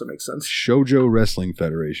might also make sense. Shoujo Wrestling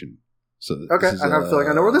Federation. So okay, I have a feeling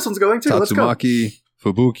I know where this one's going to. Let's go. Tatsumaki,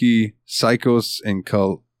 Fubuki, Psychos, and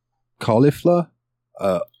Caulifla.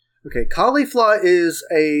 Okay, Caulifla is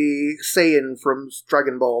a Saiyan from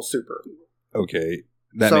Dragon Ball Super. Okay,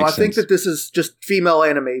 that so makes I think sense. that this is just female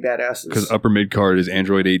anime badasses. Because upper mid card is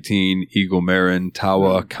Android 18, Eagle Marin,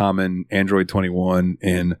 Tawa, Common, Android 21,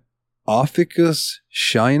 and Ophikus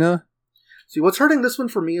Shina. See, what's hurting this one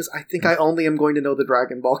for me is I think I only am going to know the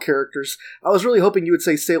Dragon Ball characters. I was really hoping you would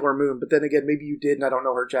say Sailor Moon, but then again, maybe you did and I don't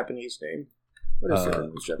know her Japanese name. What is Sailor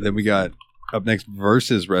Moon's Japanese Then we got up next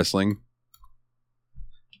Versus Wrestling.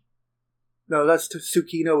 No, that's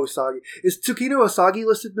Tsukino Usagi. Is Tsukino Usagi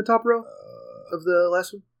listed in the top row of the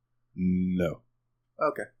last one? No.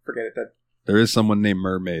 Okay, forget it then. There is someone named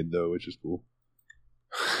Mermaid, though, which is cool.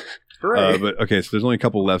 Hooray. But okay, so there's only a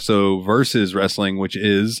couple left. So Versus Wrestling, which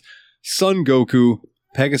is Son Goku,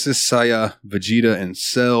 Pegasus Saya, Vegeta, and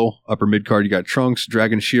Cell. Upper mid card, you got Trunks,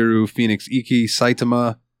 Dragon Shiru, Phoenix Iki,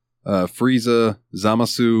 Saitama, Frieza,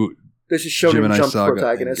 Zamasu, This is Shonen Gemini Jump Saga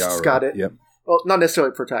protagonist. and Gaara. Got it. Yep. Well, not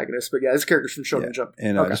necessarily protagonist, but yeah, his character's from Shonen Jump.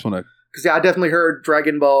 And I just want to... Because I definitely heard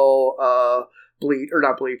Dragon Ball, Bleach, or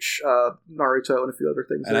not Bleach, Naruto, and a few other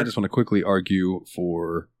things. And there. I just want to quickly argue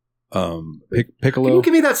for Piccolo. Can you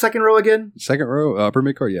give me that second row again? Second row, upper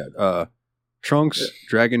mid card, yeah. Trunks,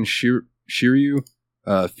 Dragon Shiryu,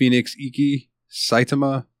 Phoenix Ikki,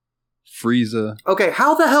 Saitama, Frieza. Okay,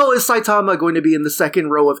 how the hell is Saitama going to be in the second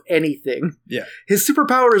row of anything? Yeah. His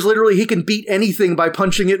superpower is literally he can beat anything by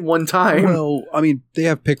punching it one time. Well, I mean, they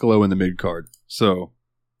have Piccolo in the mid card, so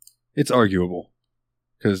it's arguable.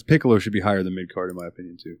 Because Piccolo should be higher than mid card, in my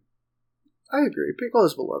opinion, too. I agree.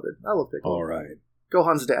 Piccolo's beloved. I love Piccolo. All right.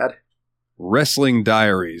 Gohan's dad. Wrestling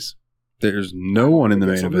Diaries. There's no one in the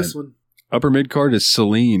main event. Upper mid card is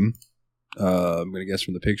Celine. I'm going to guess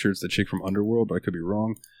from the picture it's the chick from Underworld, but I could be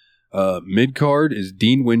wrong. Mid card is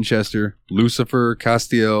Dean Winchester, Lucifer,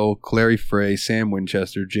 Castiel, Clary Frey, Sam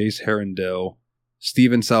Winchester, Jace Herondale,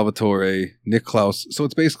 Steven Salvatore, Nick Klaus. So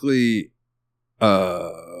it's basically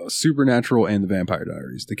Supernatural and the Vampire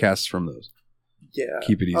Diaries. The casts from those. Yeah.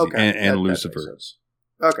 Keep it easy. Okay. And That Lucifer. makes sense.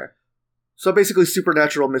 Okay. So basically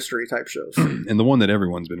supernatural mystery type shows. And the one that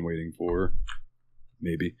everyone's been waiting for,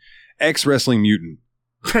 maybe. X-Wrestling Mutant.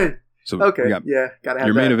 So Okay, we got yeah, gotta have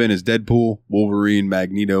your that. main event is Deadpool, Wolverine,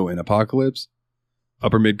 Magneto, and Apocalypse.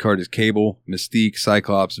 Upper mid card is Cable, Mystique,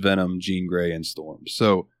 Cyclops, Venom, Jean Grey, and Storm.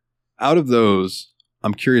 So out of those,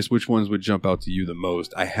 I'm curious which ones would jump out to you the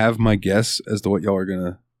most. I have my guess as to what y'all are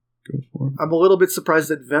gonna go for. I'm a little bit surprised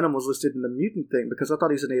that Venom was listed in the mutant thing because I thought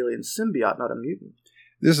he's an alien symbiote, not a mutant.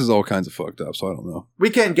 This is all kinds of fucked up, so I don't know. We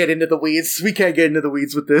can't get into the weeds. We can't get into the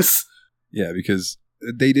weeds with this. Yeah, because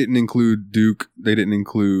they didn't include Duke. They didn't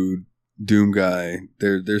include Doom Guy.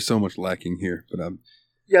 There's so much lacking here, but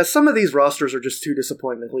Yeah, some of these rosters are just too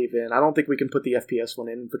disappointing to leave in. I don't think we can put the FPS one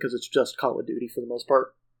in because it's just Call of Duty for the most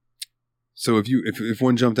part. So if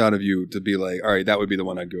one jumped out of you to be like, all right, that would be the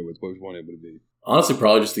one I'd go with, what one it would be? Honestly,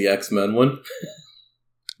 probably just the X-Men one.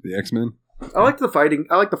 The X-Men? I like the fighting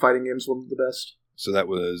games one the best. So that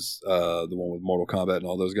was the one with Mortal Kombat and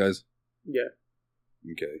all those guys? Yeah.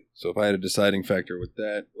 Okay. So if I had a deciding factor with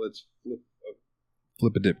that, let's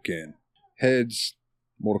flip a dip can. Heads,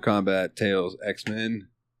 Mortal Kombat, Tails, X-Men,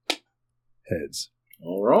 heads.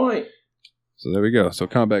 All right. So there we go. So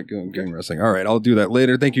combat gang wrestling. All right, I'll do that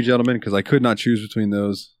later. Thank you, gentlemen, because I could not choose between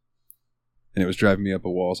those. And it was driving me up a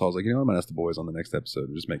wall. So I was like, I might ask the boys on the next episode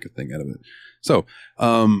and just make a thing out of it. So,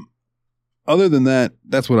 other than that,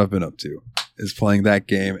 that's what I've been up to, is playing that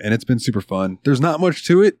game. And it's been super fun. There's not much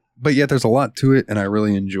to it, but yet there's a lot to it. And I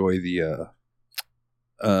really enjoy the,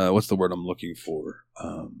 what's the word I'm looking for?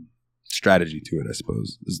 Strategy to it, I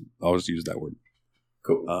suppose. I'll just use that word.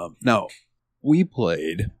 Cool. Now, we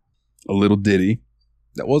played a little ditty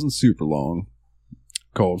that wasn't super long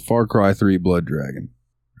called Far Cry 3 Blood Dragon.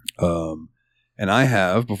 And I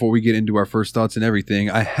have, before we get into our first thoughts and everything,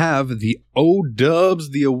 I have the O-dubs,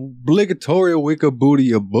 the obligatory wicca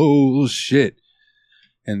booty of bullshit.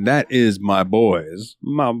 And that is my boys.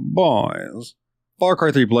 Far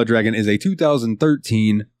Cry 3 Blood Dragon is a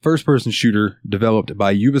 2013 first-person shooter developed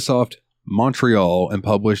by Ubisoft Montreal and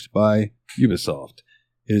published by Ubisoft.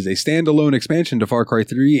 It is a standalone expansion to Far Cry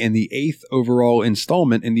 3 and the 8th overall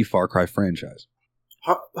installment in the Far Cry franchise.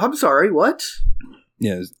 I'm sorry, what?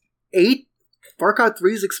 Yeah, 8? Far Cry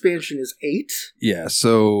 3's expansion is 8? yeah.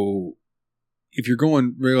 So if you're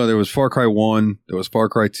going, there was Far Cry 1, there was Far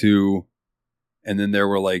Cry 2, and then there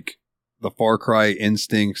were like the Far Cry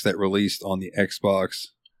Instincts that released on the Xbox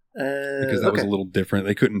because that was a little different.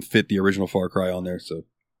 They couldn't fit the original Far Cry on there, so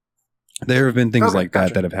there have been things like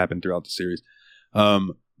that have happened throughout the series.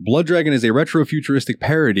 Blood Dragon is a retro-futuristic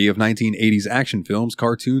parody of 1980s action films,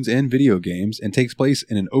 cartoons, and video games, and takes place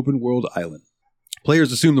in an open-world island.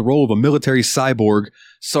 Players assume the role of a military cyborg,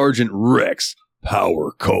 Sergeant Rex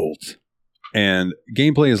Power Colt. And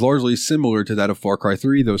gameplay is largely similar to that of Far Cry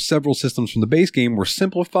 3, though several systems from the base game were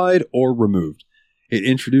simplified or removed. It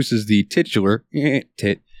introduces the titular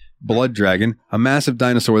Blood Dragon, a massive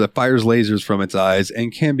dinosaur that fires lasers from its eyes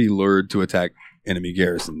and can be lured to attack enemy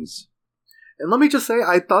garrisons. And let me just say,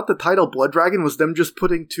 I thought the title Blood Dragon was them just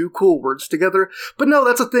putting two cool words together. But no,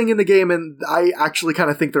 that's a thing in the game, and I actually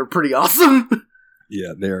kind of think they're pretty awesome.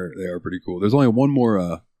 Yeah, they are pretty cool. There's only one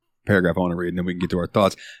more paragraph I want to read, and then we can get to our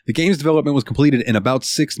thoughts. The game's development was completed in about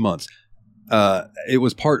 6 months. It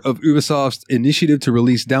was part of Ubisoft's initiative to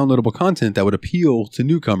release downloadable content that would appeal to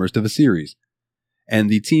newcomers to the series.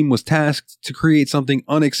 And the team was tasked to create something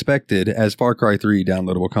unexpected as Far Cry 3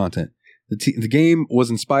 downloadable content. The game was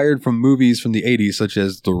inspired from movies from the 80s, such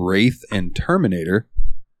as The Wraith and Terminator.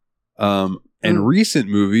 And and recent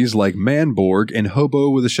movies like Manborg and Hobo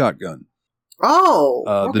with a Shotgun. Oh,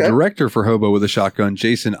 okay. The director for Hobo with a Shotgun,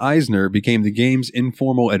 Jason Eisner, became the game's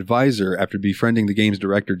informal advisor after befriending the game's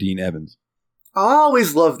director, Dean Evans. I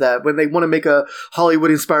always love that when they want to make a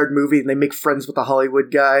Hollywood-inspired movie and they make friends with a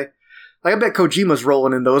Hollywood guy. Like, I bet Kojima's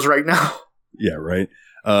rolling in those right now. Yeah, right.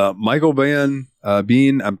 Michael Bean, I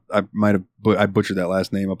butchered that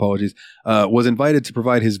last name, apologies, was invited to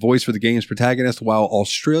provide his voice for the game's protagonist, while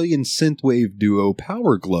Australian synthwave duo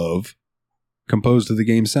Power Glove composed the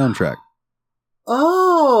game's soundtrack.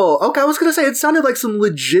 Oh, okay. I was going to say, it sounded like some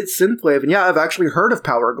legit synthwave, and yeah, I've actually heard of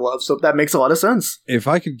Power Glove, so that makes a lot of sense. If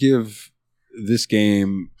I could give this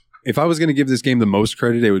game, if I was going to give this game the most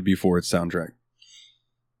credit, it would be for its soundtrack.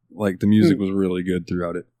 Like, the music was really good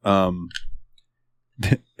throughout it.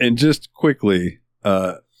 And just quickly,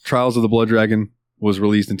 Trials of the Blood Dragon was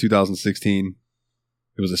released in 2016.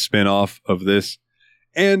 It was a spin-off of this.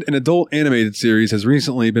 And an adult animated series has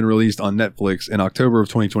recently been released on Netflix in October of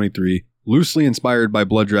 2023, loosely inspired by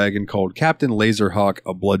Blood Dragon, called Captain Laserhawk,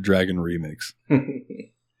 a Blood Dragon remix.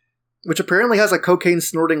 Which apparently has a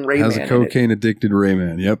cocaine-snorting Rayman. Has a cocaine-addicted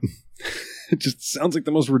Rayman, yep. It just sounds like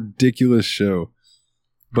the most ridiculous show.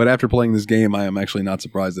 But after playing this game, I am actually not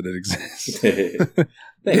surprised that it exists.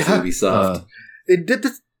 Thanks, Ubisoft.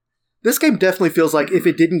 This game definitely feels like if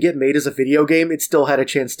it didn't get made as a video game, it still had a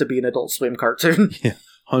chance to be an Adult Swim cartoon. Yeah,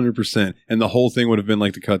 100%. And the whole thing would have been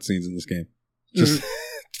like the cutscenes in this game. Just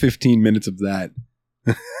 15 minutes of that.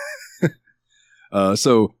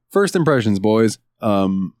 So, first impressions, boys.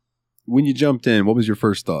 When you jumped in, what was your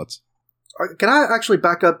first thoughts? Can I actually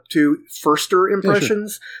back up to firster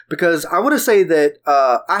impressions? Yeah, sure. Because I want to say that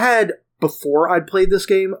I had, before I'd played this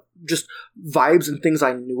game, just vibes and things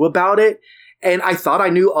I knew about it. And I thought I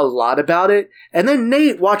knew a lot about it. And then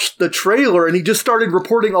Nate watched the trailer and he just started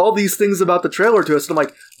reporting all these things about the trailer to us. And I'm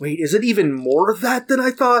like, wait, is it even more of that than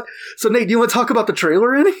I thought? So Nate, do you want to talk about the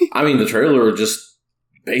trailer any? I mean, the trailer just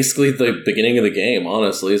basically the beginning of the game,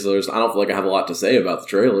 honestly. So I don't feel like I have a lot to say about the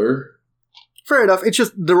trailer. Fair enough. It's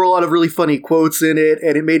just, there were a lot of really funny quotes in it,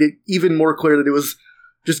 and it made it even more clear that it was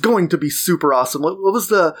just going to be super awesome. What was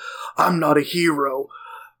the, I'm not a hero,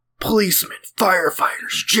 policemen,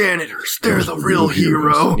 firefighters, janitors, they're the real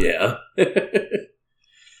hero. Yeah.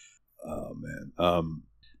 Oh, man.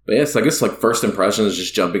 But yes, I guess like first impressions,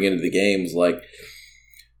 just jumping into the games, like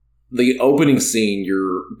the opening scene,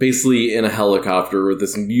 you're basically in a helicopter with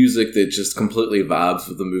this music that just completely vibes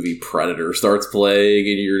with the movie Predator starts playing,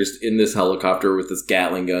 and you're just in this helicopter with this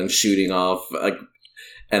Gatling gun shooting off like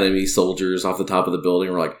enemy soldiers off the top of the building.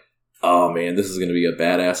 We're like, oh man, this is going to be a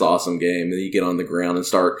badass, awesome game. And then you get on the ground and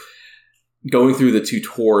start going through the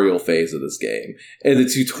tutorial phase of this game. And the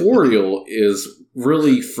tutorial is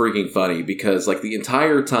really freaking funny because like the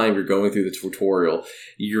entire time you're going through the tutorial,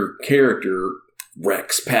 your character,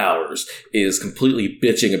 Rex Powers, is completely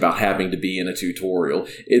bitching about having to be in a tutorial.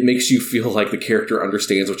 It makes you feel like the character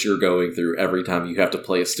understands what you're going through every time you have to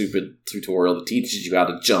play a stupid tutorial that teaches you how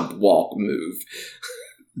to jump, walk, move.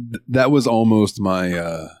 That was almost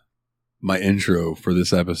my my intro for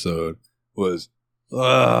this episode was,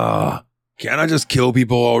 can I just kill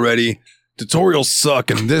people already? Tutorials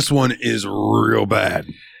suck, and this one is real bad.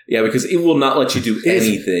 Yeah, because it will not let you do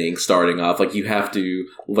anything starting off. Like, you have to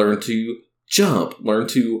learn to jump, learn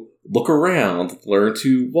to look around, learn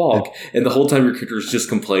to walk. And the whole time your character is just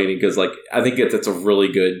complaining because, like, I think that's a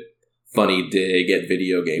really good, funny dig at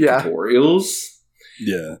video game tutorials.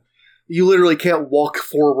 Yeah. You literally can't walk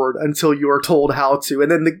forward until you are told how to.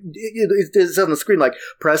 And then it's on the screen like,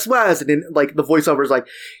 press WASD. And then like the voiceover is like,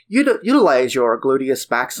 utilize your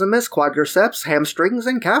gluteus maximus, quadriceps, hamstrings,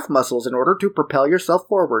 and calf muscles in order to propel yourself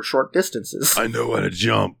forward short distances. I know how to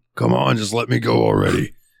jump. Come on, just let me go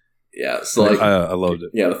already. Yeah, so like, I loved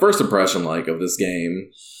it. Yeah, the first impression like of this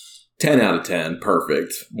game, 10 out of 10,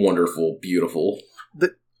 perfect, wonderful, beautiful.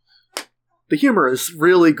 The humor is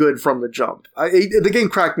really good from the jump. The game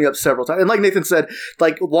cracked me up several times. And like Nathan said,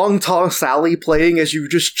 like Long Tall Sally playing as you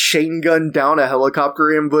just chain gun down a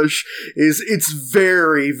helicopter ambush it's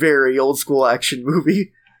very, very old school action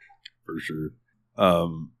movie. For sure.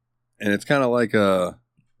 And it's kind of like a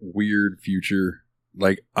weird future.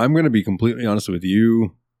 Like, I'm going to be completely honest with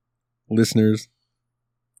you, listeners.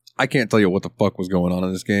 I can't tell you what the fuck was going on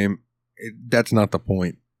in this game. That's not the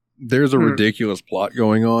point. There's a ridiculous plot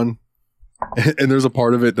going on. And there's a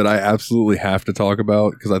part of it that I absolutely have to talk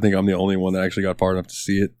about because I think I'm the only one that actually got far enough to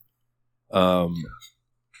see it.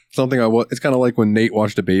 It's kind of like when Nate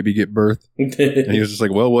watched a baby get birthed and he was just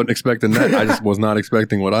like, well, wasn't expecting that. I just was not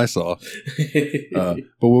expecting what I saw. But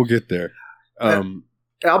we'll get there.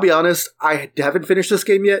 I'll be honest, I haven't finished this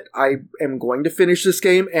game yet. I am going to finish this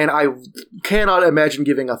game, and I cannot imagine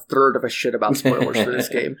giving a third of a shit about spoilers for this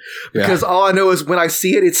game. Because all I know is when I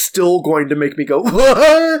see it, it's still going to make me go,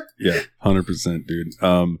 what? Yeah, 100%, dude.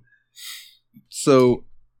 So,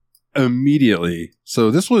 immediately,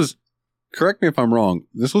 this was, correct me if I'm wrong,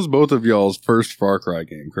 this was both of y'all's first Far Cry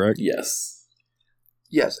game, correct? Yes.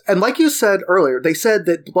 Yes, and like you said earlier, they said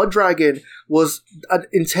that Blood Dragon was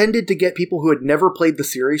intended to get people who had never played the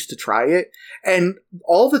series to try it. And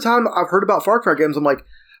all the time I've heard about Far Cry games, I'm like,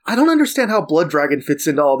 I don't understand how Blood Dragon fits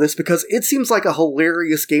into all this, because it seems like a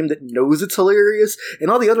hilarious game that knows it's hilarious.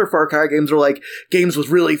 And all the other Far Cry games are like games with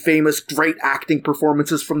really famous, great acting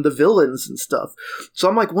performances from the villains and stuff. So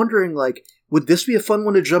I'm like wondering, like, would this be a fun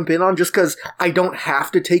one to jump in on just because I don't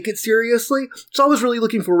have to take it seriously? So I was really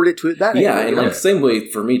looking forward to it that Yeah, and like same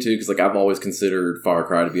way for me too, because like I've always considered Far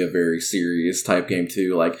Cry to be a very serious type game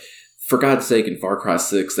too. Like, for God's sake, in Far Cry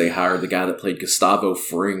 6, they hired the guy that played Gustavo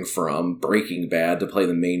Fring from Breaking Bad to play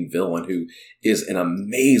the main villain, who is an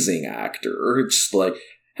amazing actor. It's just like,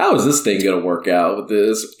 how is this thing going to work out with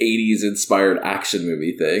this 80s inspired action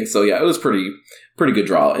movie thing? So yeah, it was pretty good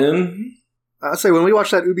draw. And I say, when we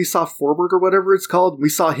watched that Ubisoft Forward or whatever it's called, we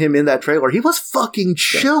saw him in that trailer. He was fucking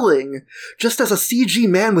chilling, just as a CG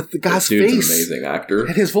man with the guy's face. An amazing actor.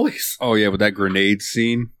 And his voice. Oh yeah, with that grenade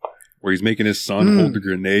scene where he's making his son hold the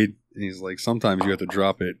grenade, and he's like, sometimes you have to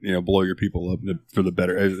drop it, blow your people up for the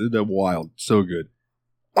better. They're wild. So good.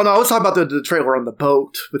 Oh no, I was talking about the trailer on the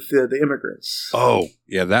boat with the immigrants. Oh,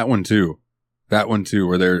 yeah, that one too.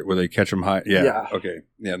 Where they catch him high. Yeah. Okay.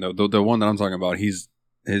 Yeah, no, the one that I'm talking about, his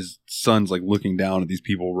son's like looking down at these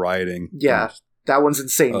people rioting. Yeah, that one's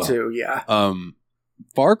insane too. Yeah.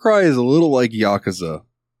 Far Cry is a little like Yakuza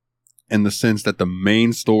in the sense that the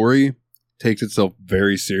main story takes itself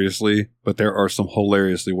very seriously, but there are some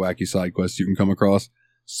hilariously wacky side quests you can come across.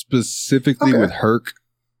 Specifically with Herc.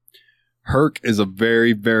 Herc is a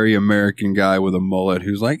very, very American guy with a mullet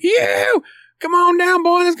who's like, "You come on down,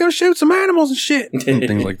 boy. Let's go shoot some animals and shit," and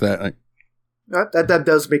things like that. Like, That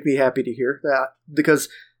does make me happy to hear that, because,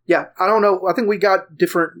 yeah, I don't know. I think we got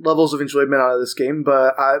different levels of enjoyment out of this game,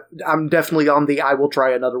 but I'm definitely on the I will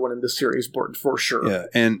try another one in this series board for sure. Yeah,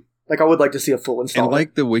 and like I would like to see a full install. And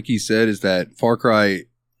like the wiki said, is that Far Cry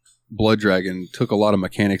Blood Dragon took a lot of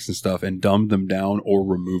mechanics and stuff and dumbed them down or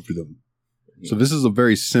removed them. So this is a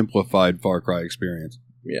very simplified Far Cry experience.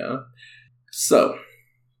 Yeah. So,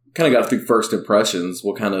 kind of got through first impressions.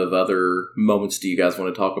 What kind of other moments do you guys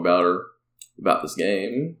want to talk about about this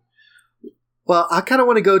game? Well, I kind of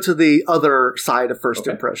want to go to the other side of first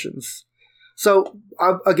impressions. So,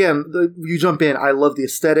 you jump in. I love the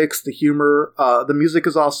aesthetics, the humor, the music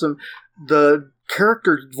is awesome. The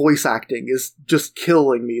character voice acting is just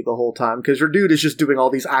killing me the whole time, because your dude is just doing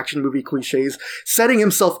all these action movie cliches, setting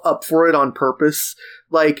himself up for it on purpose.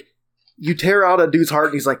 Like, you tear out a dude's heart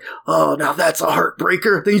and he's like, "Oh, now that's a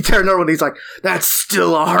heartbreaker." Then you tear another one and he's like, "That's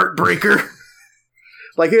still a heartbreaker."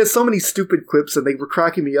 Like, he has so many stupid quips, and they were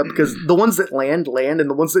cracking me up because the ones that land, and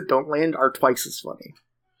the ones that don't land are twice as funny.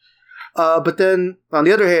 But then, on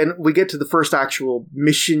the other hand, we get to the first actual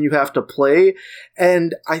mission you have to play,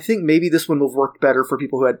 and I think maybe this one will work better for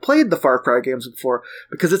people who had played the Far Cry games before,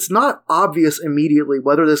 because it's not obvious immediately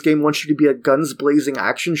whether this game wants you to be a guns-blazing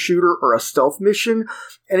action shooter or a stealth mission,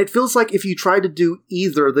 and it feels like if you try to do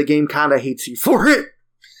either, the game kind of hates you for it.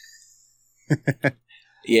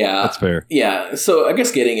 Yeah. That's fair. Yeah, so I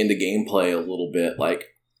guess getting into gameplay a little bit, like,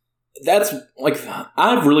 that's, like,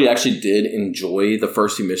 I really actually did enjoy the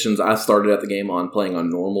first few missions. I started at the game playing on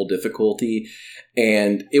normal difficulty,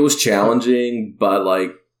 and it was challenging, but,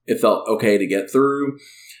 like, it felt okay to get through.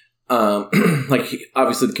 Like,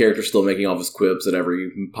 obviously the character's still making all of his quips at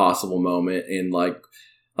every possible moment, and, like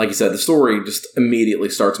you said, the story just immediately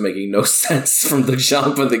starts making no sense from the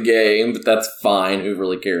jump of the game, but that's fine. Who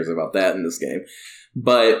really cares about that in this game?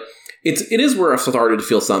 But it is where I started to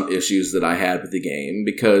feel some issues that I had with the game,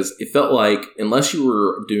 because it felt like, unless you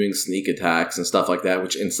were doing sneak attacks and stuff like that,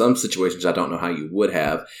 which in some situations I don't know how you would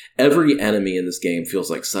have, every enemy in this game feels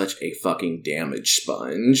like such a fucking damage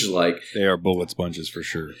sponge. Like, they are bullet sponges for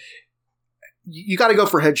sure. You got to go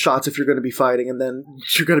for headshots if you're going to be fighting, and then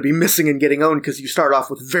you're going to be missing and getting owned because you start off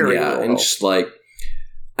with very low and health. Just like,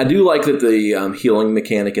 I do like that the healing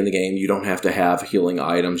mechanic in the game, you don't have to have healing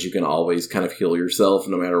items. You can always kind of heal yourself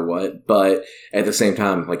no matter what. But at the same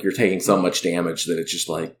time, like, you're taking so much damage that it's just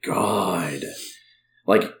like, God.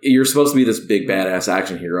 Like, you're supposed to be this big badass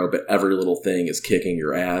action hero, but every little thing is kicking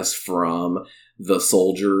your ass, from the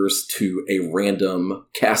soldiers to a random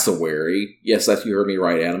cassowary. Yes, that's, you heard me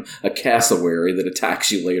right, Adam. A cassowary that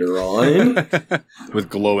attacks you later on. With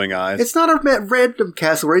glowing eyes. It's not a random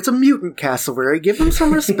cassowary, it's a mutant cassowary. Give him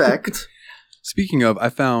some respect. Speaking of, I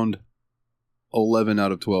found 11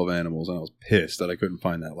 out of 12 animals, and I was pissed that I couldn't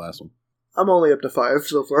find that last one. I'm only up to 5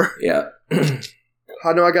 so far. Yeah.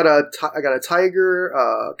 I know I got a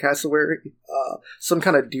tiger, cassowary, some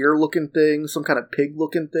kind of deer-looking thing, some kind of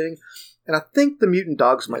pig-looking thing, and I think the mutant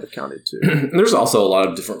dogs might have counted too. There's also a lot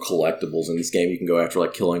of different collectibles in this game. You can go after,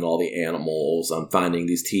 like, killing all the animals, finding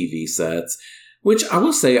these TV sets, which I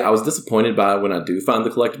will say I was disappointed by when I do find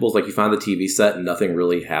the collectibles. Like, you find the TV set and nothing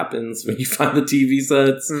really happens when you find the TV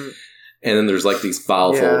sets. Mm. And then there's, like, these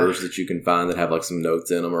file folders that you can find that have, like, some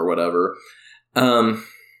notes in them or whatever. Oh,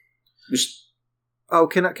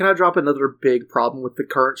 can I drop another big problem with the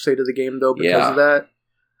current state of the game, though, because of that?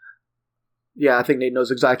 Yeah, I think Nate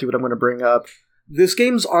knows exactly what I'm going to bring up. This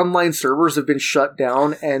game's online servers have been shut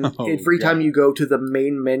down, and every time you go to the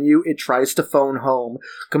main menu, it tries to phone home.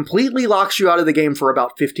 Completely locks you out of the game for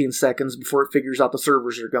about 15 seconds before it figures out the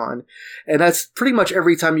servers are gone. And that's pretty much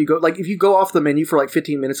every time you go. Like, if you go off the menu for like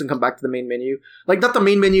 15 minutes and come back to the main menu, like, not the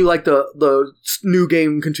main menu, like the new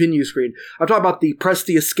game continue screen. I'm talking about the press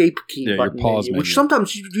the escape key button menu, which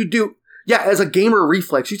sometimes you do. Yeah, as a gamer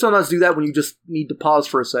reflex, you sometimes do that when you just need to pause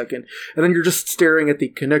for a second, and then you're just staring at the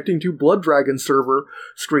connecting to Blood Dragon server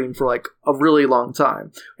screen for like a really long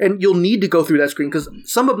time. And you'll need to go through that screen, because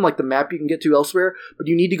some of them, like the map, you can get to elsewhere, but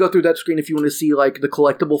you need to go through that screen if you want to see like the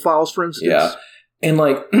collectible files, for instance. Yeah. And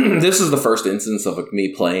like, this is the first instance of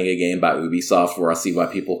me playing a game by Ubisoft where I see why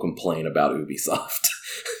people complain about Ubisoft.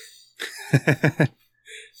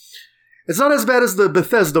 It's not as bad as the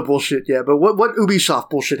Bethesda bullshit yet, but what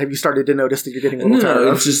Ubisoft bullshit have you started to notice that you're getting a little tired of?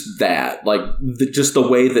 No, it's just that. Like, just the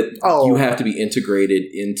way that you have to be integrated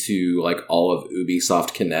into, like, all of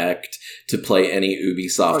Ubisoft Connect to play any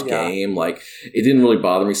Ubisoft game. Like, it didn't really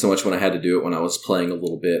bother me so much when I had to do it when I was playing a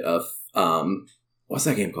little bit of, what's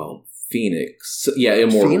that game called? Phoenix. Yeah,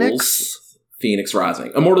 Immortals. Phoenix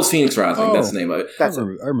Rising. Immortals Phoenix Rising, that's the name of it. I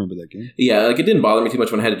remember that game. Yeah, like, it didn't bother me too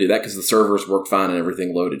much when I had to do that because the servers worked fine and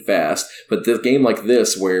everything loaded fast. But the game like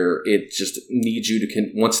this, where it just needs you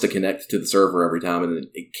to wants to connect to the server every time and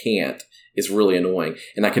it can't, is really annoying.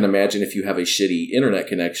 And I can imagine if you have a shitty internet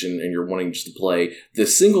connection and you're wanting just to play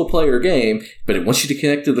this single-player game, but it wants you to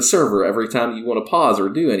connect to the server every time you want to pause or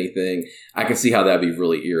do anything, I can see how that'd be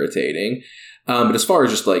really irritating. But as far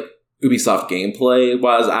as just, like, Ubisoft gameplay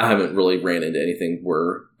wise, I haven't really ran into anything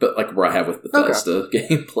where I have with Bethesda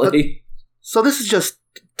gameplay. So this is just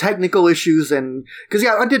technical issues, and because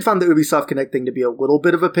I did find the Ubisoft Connect thing to be a little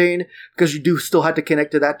bit of a pain because you do still have to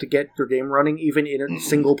connect to that to get your game running, even in a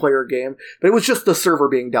single player game. But it was just the server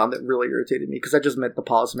being down that really irritated me because that just meant the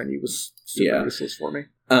pause menu was super useless for me.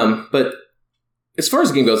 But as far as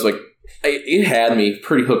the game goes, like, it had me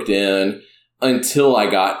pretty hooked in until I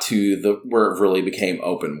got to where it really became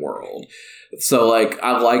open world. So, like,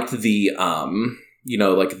 I liked the,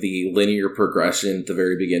 like, the linear progression at the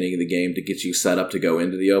very beginning of the game to get you set up to go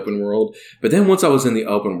into the open world. But then once I was in the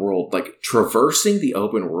open world, like, traversing the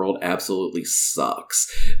open world absolutely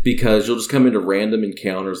sucks because you'll just come into random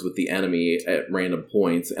encounters with the enemy at random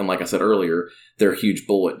points. And like I said earlier, they're huge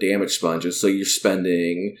bullet damage sponges. So you're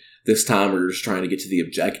spending this time where you're just trying to get to the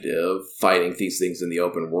objective, fighting these things in the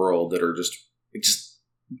open world that are just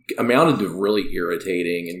amounted to really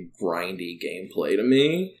irritating and grindy gameplay to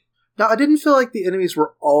me. Now, I didn't feel like the enemies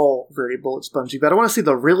were all very bullet spongy, but I want to see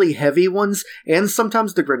the really heavy ones, and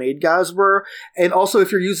sometimes the grenade guys were. And also,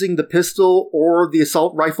 if you're using the pistol or the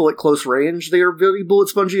assault rifle at close range, they are very bullet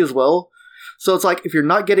spongy as well. So it's like, if you're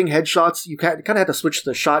not getting headshots, you kind of have to switch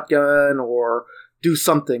to the shotgun or do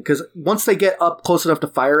something, because once they get up close enough to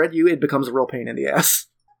fire at you, it becomes a real pain in the ass.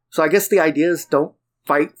 So I guess the idea is don't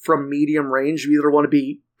fight from medium range. You either want to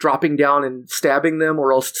be dropping down and stabbing them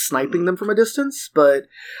or else sniping them from a distance. But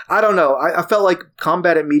I don't know. I felt like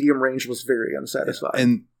combat at medium range was very unsatisfying.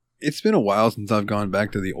 And it's been a while since I've gone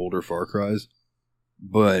back to the older Far Cries.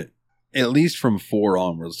 But at least from 4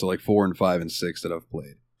 onwards, so like 4 and 5 and 6 that I've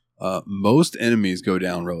played, most enemies go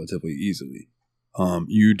down relatively easily.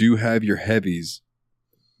 You do have your heavies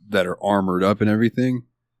that are armored up and everything,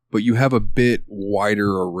 but you have a bit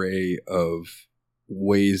wider array of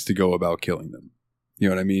ways to go about killing them. You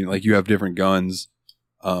know what I mean? Like, you have different guns.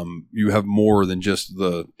 You have more than just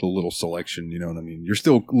the little selection. You know what I mean? You're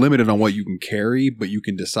still limited on what you can carry, but you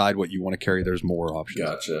can decide what you want to carry. There's more options.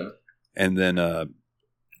 Gotcha. And then,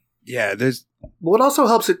 there's... What also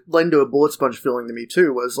helps it lend to a bullet sponge feeling to me,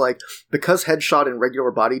 too, was, like, because headshot and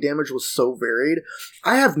regular body damage was so varied,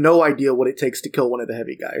 I have no idea what it takes to kill one of the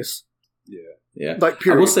heavy guys. Yeah. Like,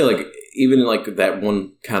 period. I will say, like, even in, like, that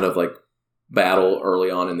one kind of, like, battle early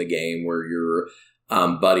on in the game where your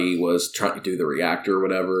buddy was trying to do the reactor or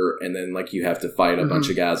whatever, and then, like, you have to fight a bunch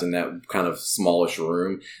of guys in that kind of smallish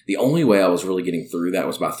room. The only way I was really getting through that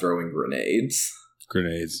was by throwing grenades.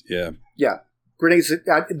 Grenades, yeah. Yeah. Grenades.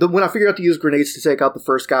 When I figured out to use grenades to take out the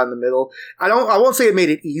first guy in the middle, I won't say it made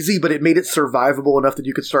it easy, but it made it survivable enough that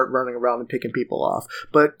you could start running around and picking people off.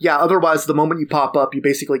 But yeah, otherwise, the moment you pop up, you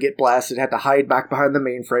basically get blasted. Have to hide back behind the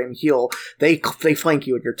mainframe, heal. They flank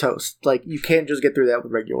you and you're toast. Like, you can't just get through that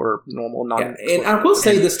with regular, normal, non. Yeah, and I will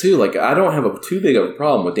say this too. Like, I don't have too big of a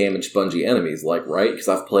problem with damage spongy enemies. Like, right? Because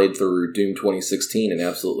I've played through Doom 2016 and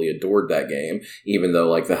absolutely adored that game, even though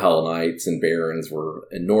like the Hell Knights and Barons were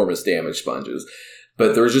enormous damage sponges.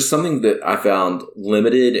 But there was just something that I found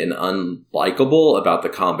limited and unlikable about the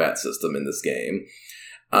combat system in this game.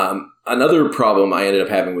 Another problem I ended up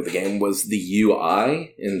having with the game was the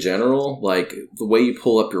UI in general. Like, the way you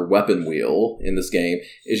pull up your weapon wheel in this game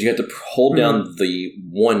is you have to hold down the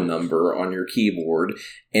 1 number on your keyboard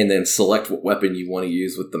and then select what weapon you want to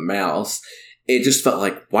use with the mouse. It just felt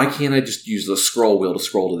like, why can't I just use the scroll wheel to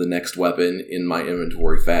scroll to the next weapon in my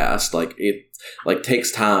inventory fast? Like, it like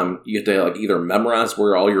takes time. You have to like either memorize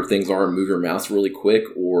where all your things are and move your mouse really quick,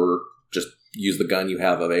 or just use the gun you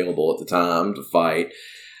have available at the time to fight.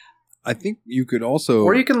 I think you could also,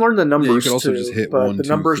 or you can learn the numbers. Yeah, you could also too, just hit but 1, the 2,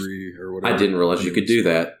 numbers, 3, or whatever. I didn't realize you could do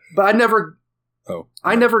that. But I never. Oh,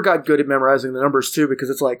 I never got good at memorizing the numbers too, because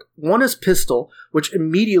it's like 1 is pistol, which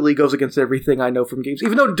immediately goes against everything I know from games.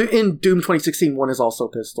 Even though in Doom 2016, 1 is also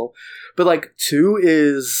pistol, but like 2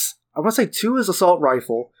 is, I want to say 2 is assault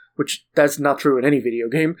rifle, which that's not true in any video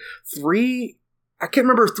game. 3, I can't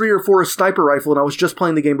remember if 3 or 4 is sniper rifle, and I was just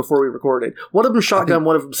playing the game before we recorded. One of them shotgun,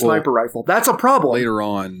 one of them sniper rifle. That's a problem. Later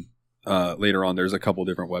on, there's a couple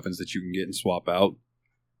different weapons that you can get and swap out.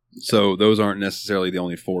 So those aren't necessarily the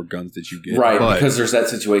only 4 guns that you get. Right, because there's that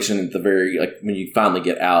situation at the very, like, when you finally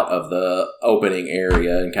get out of the opening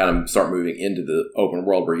area and kind of start moving into the open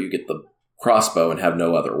world where you get the crossbow and have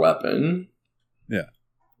no other weapon. Yeah.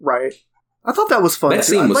 Right. I thought that was fun. That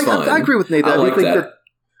scene was fun. I agree with Nate. I like that.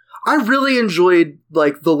 I really enjoyed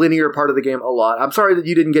like the linear part of the game a lot. I'm sorry that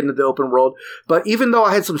you didn't get into the open world, but even though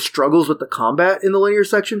I had some struggles with the combat in the linear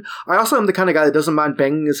section, I also am the kind of guy that doesn't mind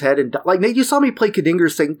banging his head and like Nate. You saw me play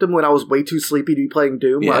Kadinger's Sanctum when I was way too sleepy to be playing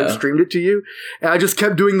Doom. Yeah. I streamed it to you, and I just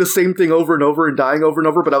kept doing the same thing over and over and dying over and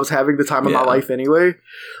over. But I was having the time of my life anyway.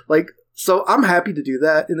 Like, so I'm happy to do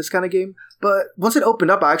that in this kind of game. But once it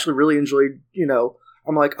opened up, I actually really enjoyed.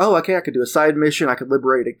 I'm like, oh, okay, I could do a side mission. I could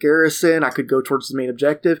liberate a garrison. I could go towards the main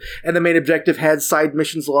objective. And the main objective had side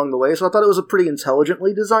missions along the way. So I thought it was a pretty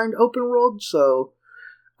intelligently designed open world. So,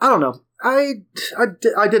 I don't know. I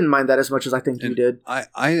didn't mind that as much as I think you did.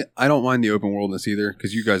 I don't mind the open worldness either,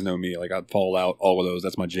 because you guys know me. Like, I'd Fallout, all of those.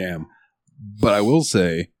 That's my jam. But I will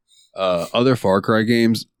say, other Far Cry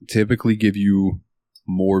games typically give you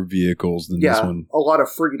more vehicles than this one. A lot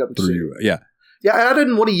of freedom too. Yeah. Yeah, and I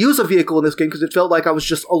didn't want to use a vehicle in this game because it felt like I was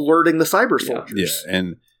just alerting the cyber soldiers. Yeah,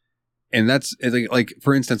 and that's like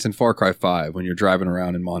for instance in Far Cry 5, when you're driving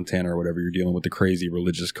around in Montana or whatever, you're dealing with the crazy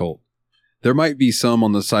religious cult. There might be some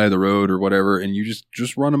on the side of the road or whatever, and you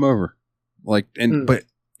just run them over. Like, but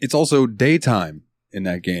it's also daytime in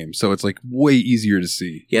that game, so it's like way easier to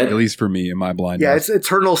see. Yeah, at least for me in my blindness. Yeah, it's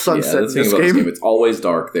eternal sunset. The thing about this game, it's always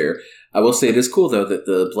dark there. I will say it is cool, though, that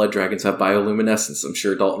the blood dragons have bioluminescence. I'm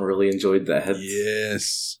sure Dalton really enjoyed that.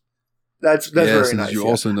 Yes. That's very nice. You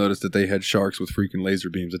also noticed that they had sharks with freaking laser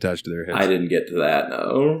beams attached to their heads. I didn't get to that,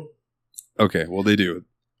 no. Okay, well, they do.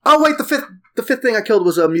 Oh, wait, the fifth thing I killed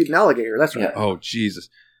was a mutant alligator. That's right. Oh, Jesus.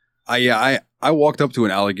 I walked up to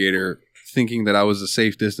an alligator thinking that I was a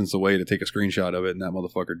safe distance away to take a screenshot of it, and that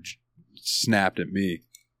motherfucker snapped at me.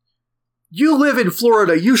 You live in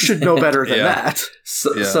Florida. You should know better than that.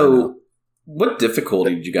 So what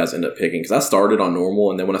difficulty did you guys end up picking? Because I started on normal,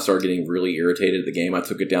 and then when I started getting really irritated at the game, I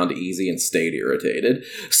took it down to easy and stayed irritated.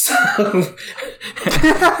 So,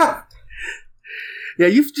 yeah,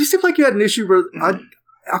 you seem like you had an issue where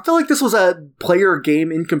I feel like this was a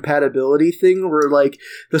player-game incompatibility thing, where like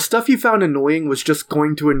the stuff you found annoying was just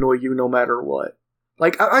going to annoy you no matter what.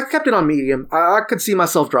 Like I kept it on medium. I could see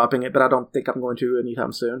myself dropping it, but I don't think I'm going to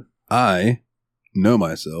anytime soon. I know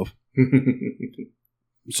myself.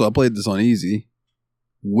 So I played this on easy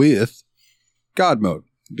with God mode,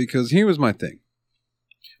 because here was my thing.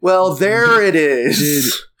 Well, there it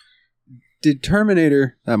is. Did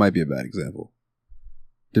Terminator, that might be a bad example.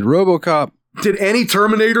 Did RoboCop. Did any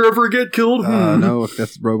Terminator ever get killed? No,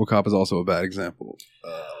 that's RoboCop is also a bad example.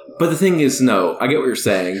 But the thing is, no, I get what you're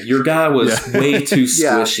saying. Your guy was way too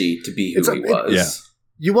squishy to be who he was.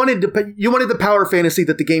 You wanted the power fantasy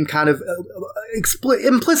that the game kind of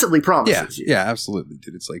implicitly promises you. Yeah, absolutely,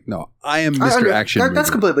 dude. It's like, no, I am Mr. Action.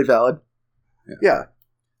 That's completely valid. Yeah.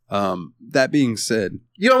 That being said,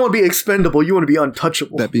 you don't want to be expendable. You want to be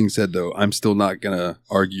untouchable. That being said, though, I'm still not gonna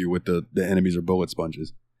argue with the enemies are bullet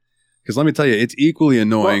sponges. Because let me tell you, it's equally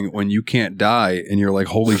annoying when you can't die and you're like,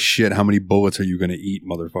 holy shit, how many bullets are you going to eat,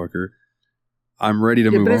 motherfucker? I'm ready to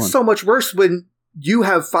move on. But it's so much worse when you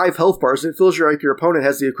have 5 health bars and it feels like your opponent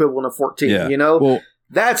has the equivalent of 14, you know? Well,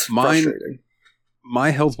 that's frustrating. My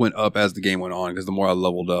health went up as the game went on because the more I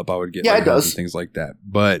leveled up, I would get it does. And things like that.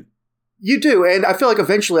 But you do, and I feel like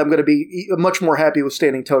eventually I'm going to be much more happy with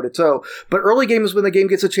standing toe-to-toe. But early game is when the game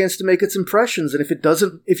gets a chance to make its impressions, and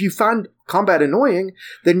if you find combat annoying,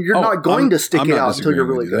 then you're not going to stick it out until you're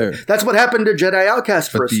really good. That's what happened to Jedi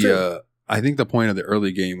Outcast for us, too. I think the point of the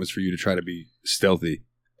early game was for you to try to be stealthy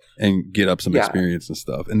and get up some experience and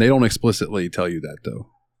stuff. And they don't explicitly tell you that,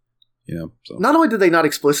 though. You know, so. Not only do they not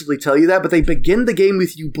explicitly tell you that, but they begin the game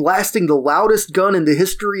with you blasting the loudest gun in the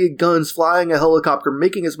history of guns, flying a helicopter,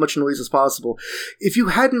 making as much noise as possible. If you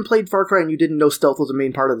hadn't played Far Cry and you didn't know stealth was a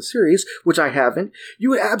main part of the series, which I haven't, you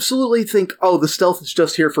would absolutely think, oh, the stealth is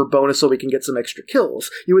just here for bonus so we can get some extra kills.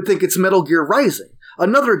 You would think it's Metal Gear Rising,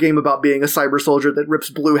 another game about being a cyber soldier that rips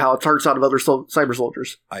blue hearts out of other cyber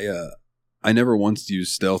soldiers. I never once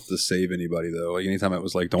used stealth to save anybody, though. Like, anytime it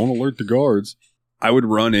was like, don't alert the guards, I would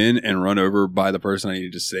run in and run over by the person I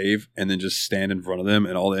needed to save and then just stand in front of them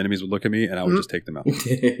and all the enemies would look at me and I would just take them out.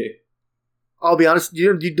 I'll be honest,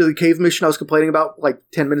 you did the cave mission I was complaining about like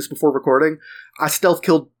 10 minutes before recording. I stealth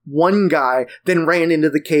killed one guy, then ran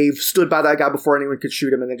into the cave, stood by that guy before anyone could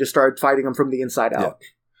shoot him, and then just started fighting him from the inside out. Yeah.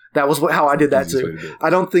 That was how I did that too.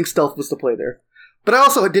 I don't think stealth was the play there. But I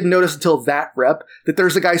also didn't notice until that rep that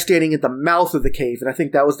there's a guy standing at the mouth of the cave, and I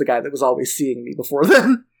think that was the guy that was always seeing me before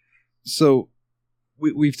then. So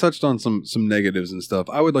we've touched on some negatives and stuff.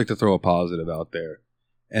 I would like to throw a positive out there.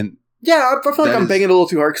 And yeah, I feel like I'm banging a little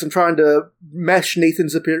too hard because I'm trying to mesh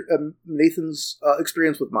Nathan's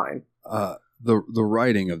experience with mine. The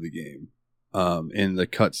writing of the game, in the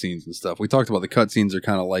cutscenes and stuff. We talked about the cutscenes are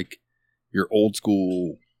kind of like your old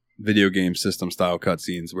school video game system style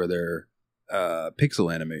cutscenes where they're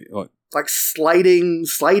pixel animate. Like sliding,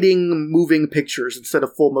 moving pictures instead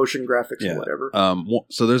of full motion graphics or whatever.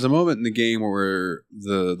 So there's a moment in the game where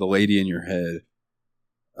the lady in your head,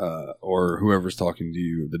 or whoever's talking to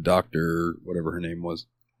you, the doctor, whatever her name was,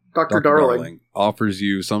 Dr. Darling, offers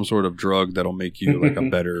you some sort of drug that'll make you like a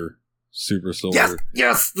better super soldier.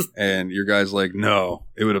 Yes. And your guy's like, no,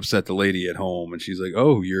 it would upset the lady at home. And she's like,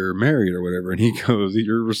 oh, you're married or whatever. And he goes,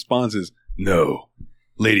 your response is, no,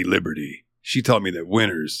 Lady Liberty. She taught me that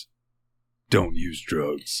winners don't use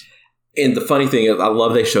drugs. And the funny thing is, I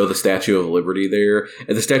love they show the Statue of Liberty there.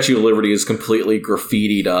 And the Statue of Liberty is completely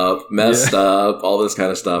graffitied up, messed up, all this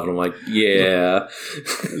kind of stuff. And I'm like, yeah.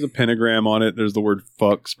 There's a pentagram on it. There's the word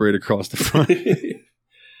fuck sprayed across the front.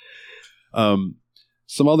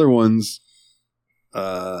 Some other ones.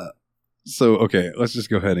 Okay, let's just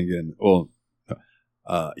go ahead and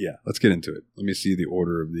let's get into it. Let me see the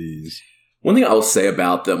order of these. One thing I'll say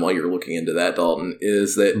about them while you're looking into that, Dalton,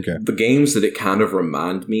 is that the games that it kind of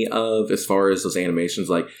remind me of as far as those animations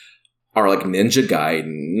are like Ninja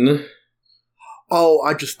Gaiden. Oh,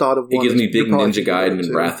 I just thought of one. It gives me big Ninja Gaiden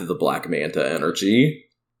and Wrath of the Black Manta energy.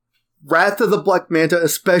 Wrath of the Black Manta,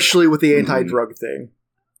 especially with the anti-drug thing.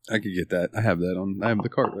 I could get that. I have the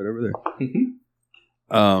cart right over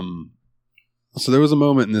there. So there was a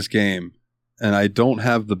moment in this game, and I don't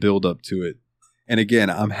have the build up to it. And again,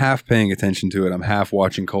 I'm half paying attention to it. I'm half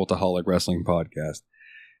watching Cultaholic Wrestling Podcast.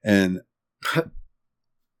 And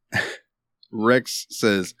Rex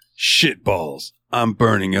says, shit balls, I'm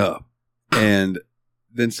burning up. And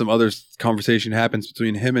then some other conversation happens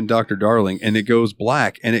between him and Dr. Darling, and it goes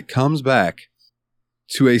black, and it comes back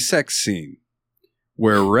to a sex scene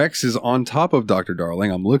where Rex is on top of Dr.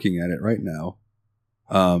 Darling. I'm looking at it right now.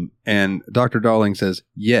 And Dr. Darling says,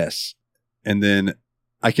 yes. And then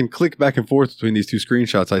I can click back and forth between these two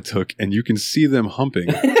screenshots I took, and you can see them humping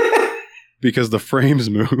because the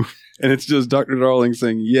frames move. And it's just Dr. Darling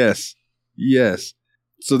saying, yes, yes.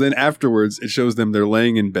 So then afterwards, it shows them they're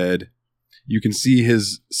laying in bed. You can see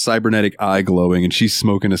his cybernetic eye glowing, and she's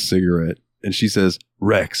smoking a cigarette. And she says,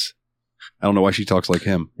 Rex. I don't know why she talks like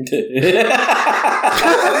him.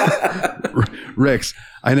 Rex,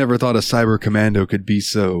 I never thought a cyber commando could be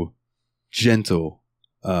so gentle.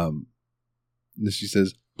 And she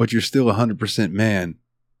says, but you're still 100% man,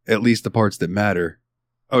 at least the parts that matter.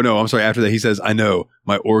 Oh, no, I'm sorry. After that, he says, I know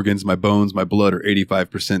my organs, my bones, my blood are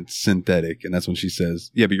 85% synthetic. And that's when she says,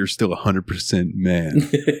 yeah, but you're still 100% man,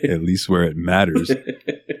 at least where it matters.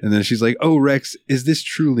 And then she's like, oh, Rex, is this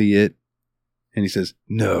truly it? And he says,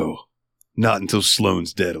 no, not until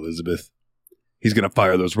Sloane's dead, Elizabeth. He's going to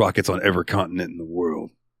fire those rockets on every continent in the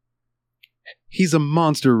world. He's a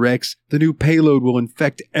monster, Rex. The new payload will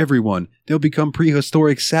infect everyone. They'll become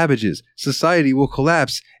prehistoric savages. Society will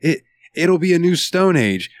collapse. It'll be a new Stone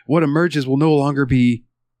Age. What emerges will no longer be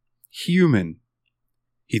human.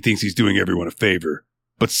 He thinks he's doing everyone a favor,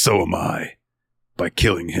 but so am I, by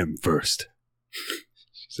killing him first.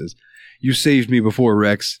 She says, you saved me before,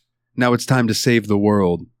 Rex. Now it's time to save the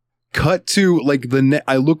world. Cut to, like,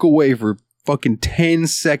 I look away for fucking 10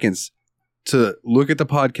 seconds to look at the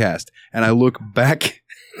podcast, and I look back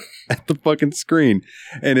at the fucking screen,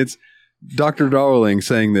 and it's Dr. Darling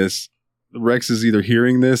saying this. Rex is either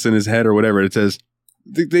hearing this in his head or whatever. It says,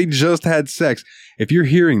 they just had sex. If you're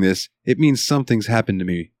hearing this, it means something's happened to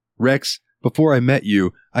me. Rex, before I met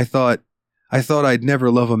you, I thought I'd never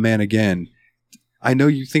love a man again. I know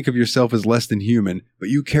you think of yourself as less than human, but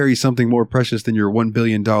you carry something more precious than your $1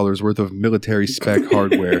 billion worth of military spec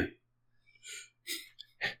hardware.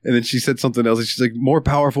 And then she said something else. She's like, more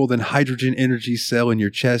powerful than hydrogen energy cell in your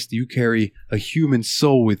chest, you carry a human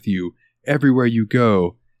soul with you everywhere you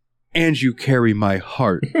go. And you carry my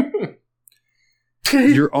heart.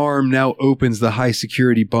 Your arm now opens the high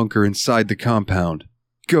security bunker inside the compound.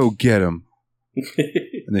 Go get him.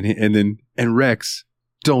 And Rex,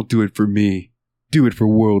 don't do it for me. Do it for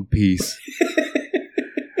world peace.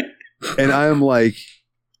 And I am like,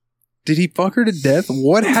 did he fuck her to death?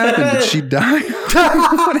 What happened? Did she die?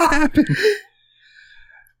 What happened?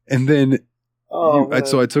 And then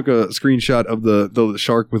so I took a screenshot of the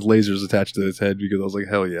shark with lasers attached to its head because I was like,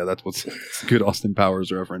 hell yeah, it's a good Austin Powers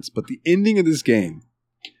reference. But the ending of this game,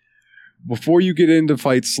 before you get in to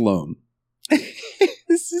fight Sloane,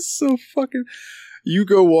 this is so fucking... You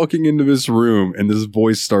go walking into this room and this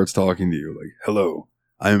voice starts talking to you like, hello,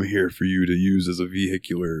 I am here for you to use as a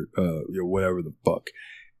vehicular, whatever the fuck.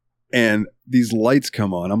 And these lights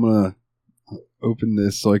come on. I'm going to open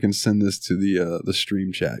this so I can send this to the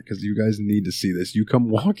stream chat because you guys need to see this. You come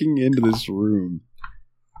walking into this room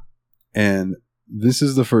and this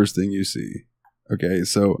is the first thing you see. Okay,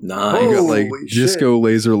 so nice. You got like disco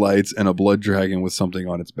laser lights and a blood dragon with something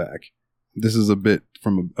on its back. This is a bit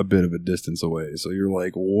from a bit of a distance away. So you're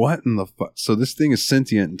like, what in the fuck? So this thing is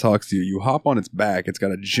sentient and talks to you. You hop on its back. It's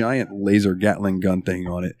got a giant laser Gatling gun thing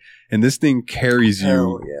on it. And this thing carries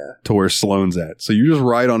you to where Sloane's at. So you just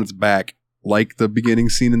ride on its back like the beginning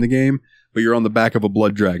scene in the game, but you're on the back of a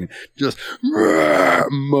blood dragon, just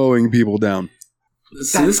mowing people down.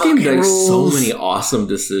 See, this game makes so many awesome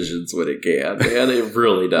decisions when it can, man. It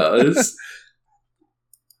really does.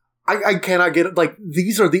 I cannot get it. Like,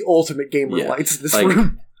 these are the ultimate gamer lights in this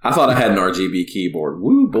room. I thought I had an RGB keyboard.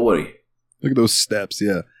 Woo, boy. Look at those steps,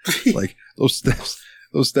 yeah. Like, those steps.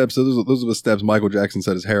 Those are the steps Michael Jackson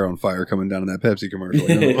set his hair on fire coming down in that Pepsi commercial.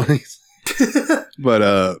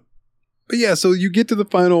 But yeah, so you get to the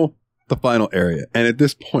final area. And at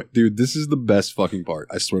this point, dude, this is the best fucking part.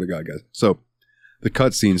 I swear to God, guys. So the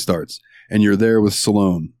cutscene starts and you're there with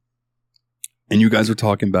Sloane and you guys are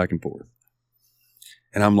talking back and forth.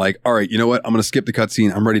 And I'm like, all right, you know what? I'm going to skip the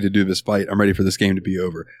cutscene. I'm ready to do this fight. I'm ready for this game to be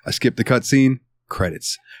over. I skip the cutscene.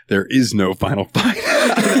 Credits. There is no final fight.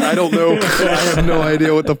 I don't know. I have no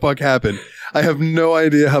idea what the fuck happened. I have no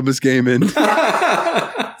idea how this game ended.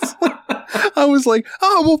 I was like,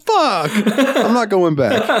 oh, well, fuck. I'm not going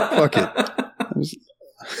back. Fuck it.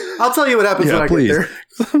 I'll tell you what happens when I get there.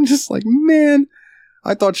 I'm just like, man,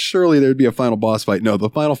 I thought surely there'd be a final boss fight. No, the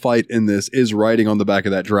final fight in this is riding on the back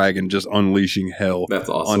of that dragon, just unleashing hell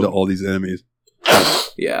onto all these enemies.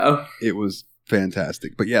 Yeah. It was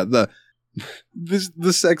fantastic. But yeah,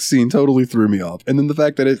 the sex scene totally threw me off. And then the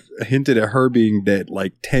fact that it hinted at her being dead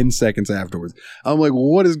like 10 seconds afterwards. I'm like,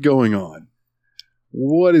 what is going on?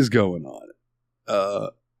 What is going on?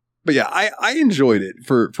 But yeah, I enjoyed it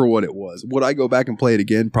for what it was. Would I go back and play it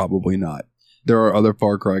again? Probably not. There are other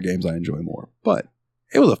Far Cry games I enjoy more. But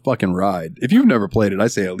it was a fucking ride. If you've never played it, I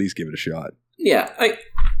say at least give it a shot. Yeah, I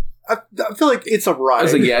feel like it's a ride. I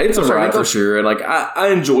was like, yeah, it's a ride for sure. And like, I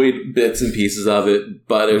enjoyed bits and pieces of it,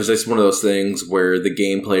 but it was just one of those things where the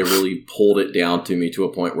gameplay really pulled it down to me to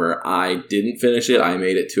a point where I didn't finish it. I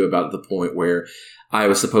made it to about the point where I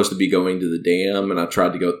was supposed to be going to the dam, and I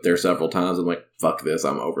tried to go there several times. I'm like, fuck this,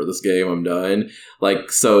 I'm over this game, I'm done.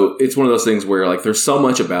 Like, so it's one of those things where like there's so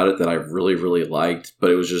much about it that I really, really liked, but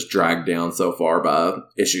it was just dragged down so far by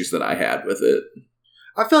issues that I had with it.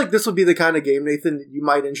 I feel like this would be the kind of game, Nathan, that you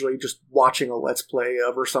might enjoy just watching a Let's Play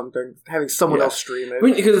of or something, having someone else stream it. I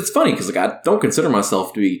mean, because it's funny, because I don't consider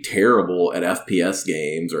myself to be terrible at FPS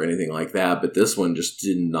games or anything like that, but this one just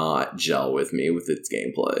did not gel with me with its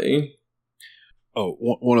gameplay. Oh,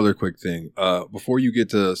 one other quick thing. Before you get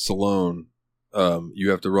to Salone, you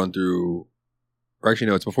have to run through... Or actually,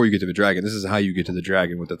 no, it's before you get to the dragon. This is how you get to the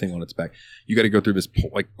dragon with the thing on its back. You got to go through this,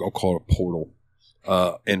 I'll call it a portal,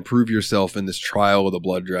 and prove yourself in this trial of the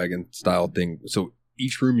blood dragon style thing. So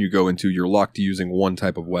each room you go into, you're locked to using one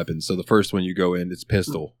type of weapon. So the first one you go in, it's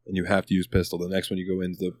pistol, and you have to use pistol. The next one you go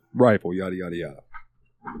in is the rifle, yada, yada, yada.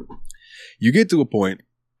 You get to a point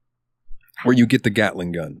where you get the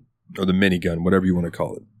Gatling gun, or the minigun, whatever you want to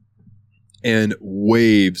call it. And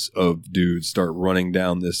waves of dudes start running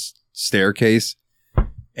down this staircase.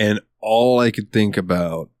 And all I could think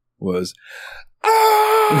about was,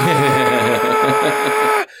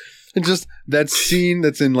 and just that scene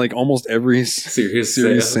that's in like almost every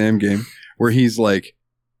Serious Sam game where he's like,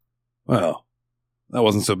 well, that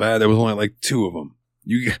wasn't so bad. There was only like 2 of them.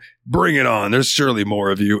 You bring it on. There's surely more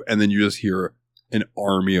of you. And then you just hear an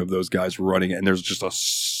army of those guys running, and there's just a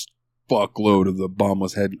fuckload of the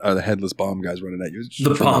the headless bomb guys running at you.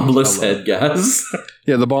 The bombless head guys.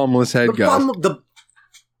 Yeah, the bombless head guys.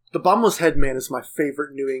 The bombless head man is my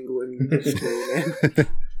favorite New England story,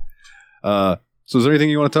 man. So is there anything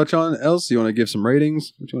you want to touch on else? You want to give some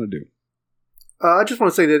ratings? What do you want to do? I just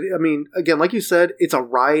want to say that, I mean, again, like you said, it's a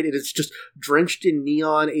ride. It is just drenched in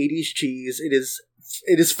neon 80s cheese. It is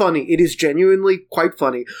funny. It is genuinely quite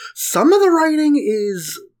funny. Some of the writing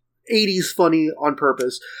is 80s funny on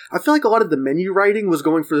purpose. I feel like a lot of the menu writing was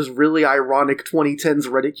going for this really ironic 2010s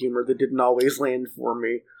Reddit humor that didn't always land for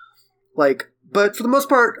me. But for the most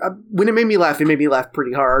part, when it made me laugh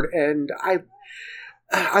pretty hard, and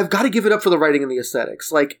I've got to give it up for the writing and the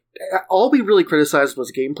aesthetics. Like, all we really criticized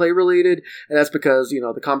was gameplay related, and that's because,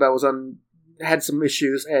 the combat had some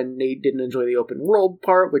issues, and Nate didn't enjoy the open world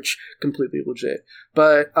part, which completely legit.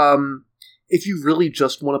 But if you really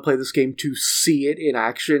just want to play this game to see it in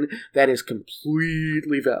action, that is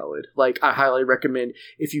completely valid. Like, I highly recommend,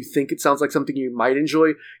 if you think it sounds like something you might enjoy,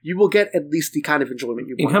 you will get at least the kind of enjoyment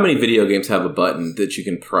you want. How many video games have a button that you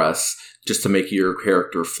can press just to make your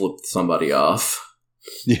character flip somebody off?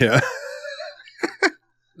 Yeah.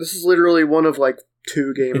 This is literally one of,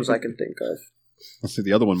 2 games I can think of. Let's see,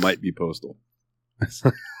 the other one might be Postal.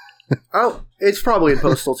 Oh, it's probably in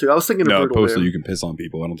Postal, too. I was thinking of Brutal Postal, Doom. you can piss on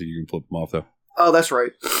people. I don't think you can flip them off, though. Oh, that's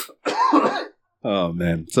right. Oh,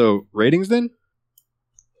 man. So, ratings, then?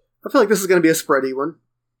 I feel like this is going to be a spready one.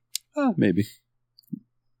 Maybe.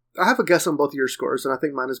 I have a guess on both of your scores, and I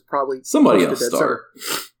think mine is probably... Somebody else start.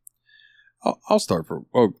 I'll start for...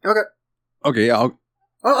 Oh. Okay. Okay, yeah, I'll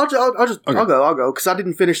go, because I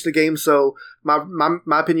didn't finish the game, so my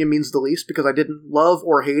opinion means the least, because I didn't love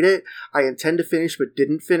or hate it. I intend to finish, but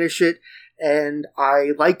didn't finish it, and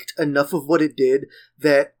I liked enough of what it did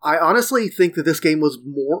that I honestly think that this game was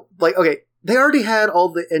more, okay, they already had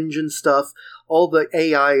all the engine stuff, all the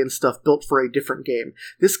AI and stuff built for a different game.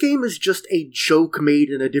 This game is just a joke made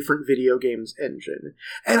in a different video game's engine,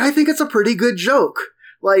 and I think it's a pretty good joke.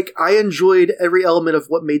 I enjoyed every element of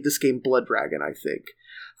what made this game Blood Dragon, I think.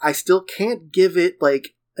 I still can't give it,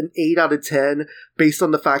 an 8 out of 10 based on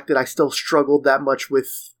the fact that I still struggled that much with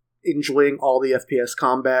enjoying all the FPS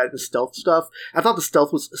combat and stealth stuff. I thought the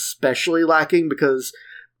stealth was especially lacking because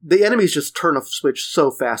the enemies just turn a switch so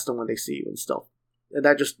fast on when they see you in stealth. And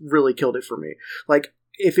that just really killed it for me.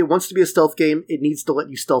 If it wants to be a stealth game, it needs to let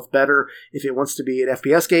you stealth better. If it wants to be an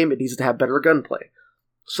FPS game, it needs to have better gunplay.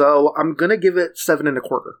 So I'm going to give it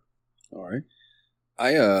 7.25. All right.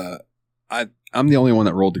 I'm the only one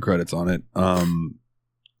that rolled the credits on it.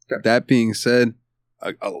 Okay. That being said,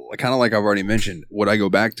 kind of like I've already mentioned, would I go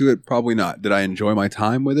back to it? Probably not. Did I enjoy my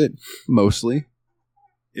time with it? Mostly.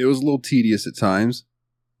 It was a little tedious at times,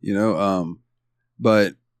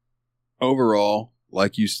 but overall,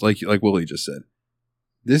 like Willie just said,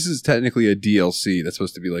 this is technically a DLC that's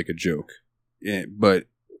supposed to be like a joke, but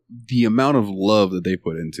the amount of love that they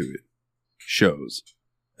put into it shows.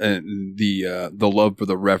 And the love for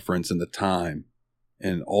the reference and the time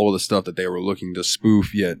and all of the stuff that they were looking to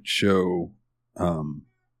spoof yet show, thank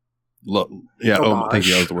you,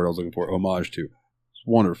 that was the word I was looking for, homage to. It's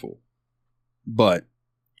wonderful. But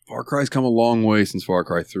Far Cry's come a long way since Far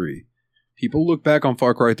Cry 3. People look back on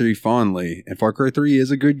Far Cry 3 fondly, and Far Cry 3 is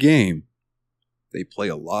a good game. They play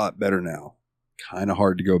a lot better now. Kind of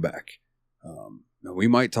hard to go back. Now we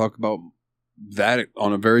might talk about that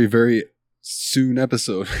on a very, very soon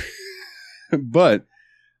episode. But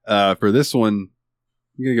for this one,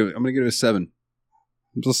 I'm gonna give it a 7.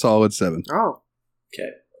 It's a solid 7. Oh, Okay.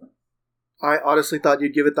 I honestly thought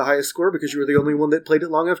you'd give it the highest score because you were the only one that played it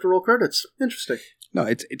long after roll credits. Interesting.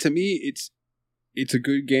 No, to me, it's a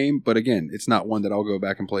good game, but again, it's not one that I'll go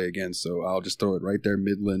back and play again. So I'll just throw it right there,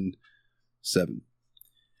 Midland 7.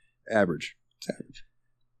 Average. It's average.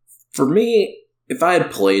 For me, if I had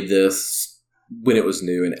played this when it was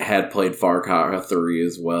new and had played Far Cry 3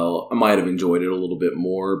 as well, I might have enjoyed it a little bit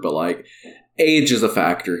more, but like age is a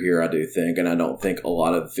factor here, I do think, and I don't think a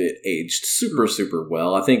lot of it aged super, super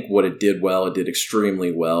well. I think what it did well, it did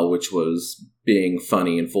extremely well, which was being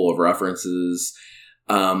funny and full of references,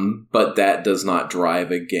 but that does not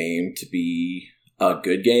drive a game to be a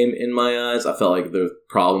good game in my eyes. I felt like the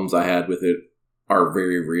problems I had with it are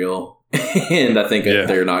very real. And I think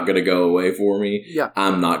they're not going to go away for me. Yeah.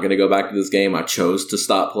 I'm not going to go back to this game. I chose to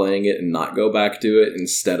stop playing it and not go back to it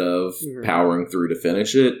instead of powering through to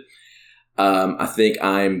finish it. I think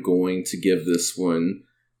I'm going to give this one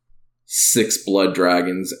 6 blood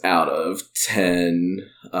dragons out of 10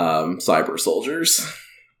 cyber soldiers.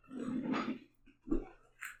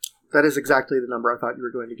 That is exactly the number I thought you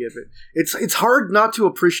were going to give it. It's hard not to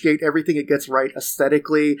appreciate everything it gets right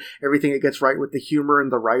aesthetically, everything it gets right with the humor and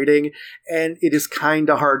the writing, and it is kind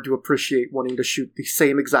of hard to appreciate wanting to shoot the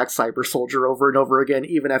same exact cyber soldier over and over again,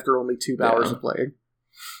 even after only 2 hours of playing.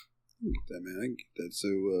 I get that. So,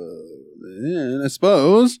 and I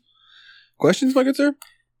suppose, questions, my good sir?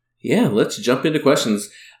 Yeah, let's jump into questions.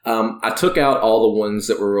 I took out all the ones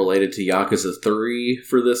that were related to Yakuza 3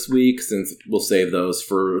 for this week, since we'll save those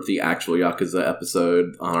for the actual Yakuza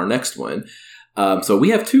episode on our next one. So we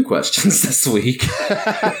have 2 questions this week.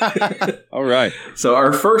 All right. So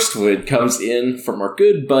our first one comes in from our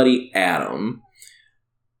good buddy Adam.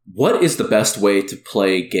 What is the best way to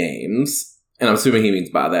play games? And I'm assuming he means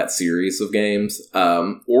by that series of games.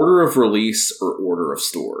 Order of release or order of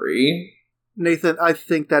story? Nathan, I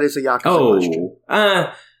think that is a Yakuza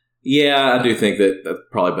question. Yeah, I do think that's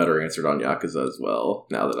probably better answered on Yakuza as well,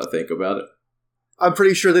 now that I think about it. I'm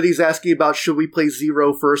pretty sure that he's asking about should we play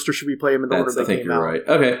Zero first or should we play him in the order they came out. I think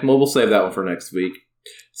you're right. Okay, well, we'll save that one for next week.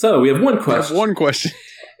 So, we have one question.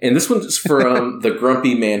 And this one's from the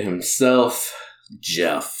grumpy man himself,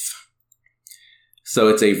 Jeff. So,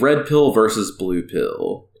 it's a red pill versus blue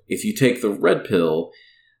pill. If you take the red pill,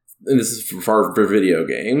 and this is for video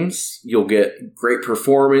games, you'll get great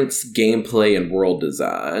performance, gameplay, and world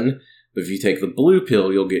design. But if you take the blue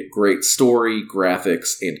pill, you'll get great story,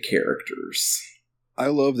 graphics, and characters. I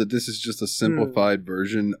love that this is just a simplified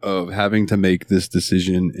version of having to make this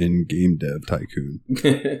decision in Game Dev Tycoon.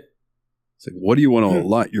 It's like, what do you want to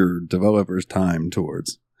allot your developers' time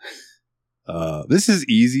towards? This is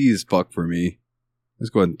easy as fuck for me.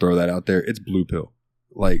 Let's go ahead and throw that out there. It's blue pill.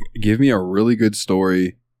 Like, give me a really good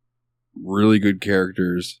story, really good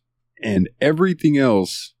characters, and everything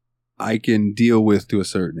else I can deal with to a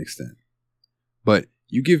certain extent. But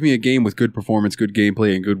you give me a game with good performance, good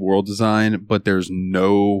gameplay, and good world design, but there's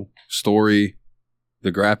no story,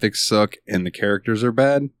 the graphics suck, and the characters are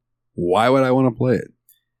bad, why would I want to play it?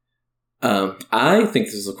 I think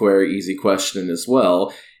this is a very easy question as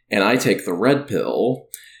well, and I take the red pill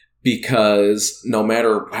because no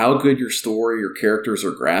matter how good your story, your characters,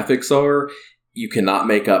 or graphics are, you cannot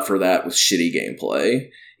make up for that with shitty gameplay.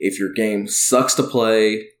 If your game sucks to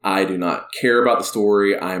play, I do not care about the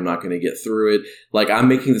story. I am not going to get through it. Like, I'm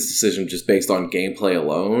making this decision just based on gameplay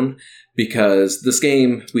alone, because this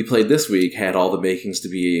game we played this week had all the makings to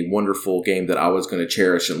be a wonderful game that I was going to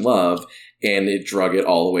cherish and love, and it drug it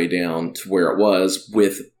all the way down to where it was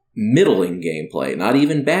with middling gameplay. Not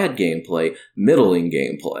even bad gameplay, middling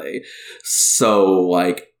gameplay. So,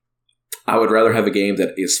 like, I would rather have a game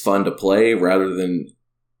that is fun to play rather than...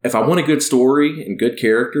 If I want a good story and good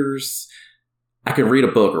characters, I can read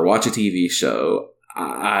a book or watch a TV show.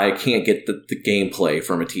 I can't get the gameplay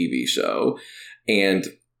from a TV show. And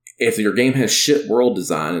if your game has shit world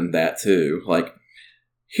design in that too, like,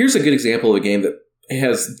 here's a good example of a game that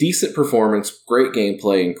has decent performance, great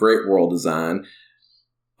gameplay, and great world design,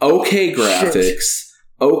 okay graphics,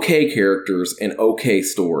 okay characters, and okay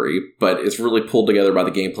story, but it's really pulled together by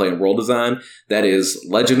the gameplay and world design. That is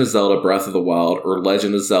Legend of Zelda Breath of the Wild or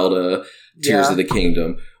Legend of Zelda Tears of the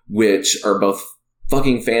Kingdom, which are both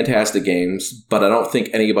fucking fantastic games, but I don't think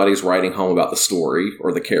anybody's writing home about the story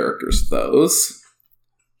or the characters of those.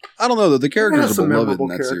 I don't know, though. The characters are beloved in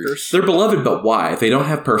that series. They're beloved, but why? They don't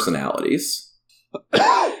have personalities.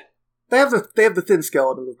 They have the thin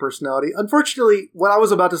skeleton of personality. Unfortunately, what I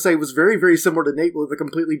was about to say was very, very similar to Nate with a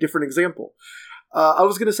completely different example. I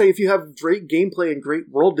was going to say, if you have great gameplay and great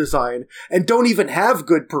world design and don't even have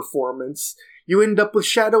good performance, you end up with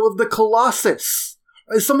Shadow of the Colossus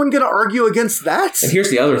Is someone going to argue against that? And here's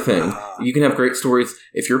the other thing. You can have great stories.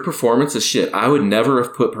 If your performance is shit, I would never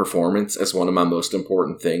have put performance as one of my most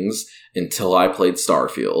important things until I played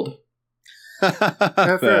Starfield.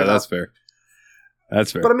 That's fair.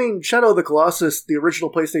 That's fair. But I mean, Shadow of the Colossus, the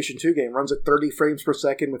original PlayStation 2 game, runs at 30 frames per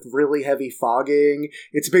second with really heavy fogging.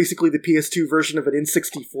 It's basically the PS2 version of an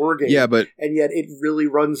N64 game. Yeah, but... And yet it really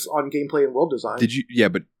runs on gameplay and world design. Yeah,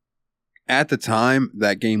 but at the time,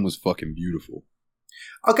 that game was fucking beautiful.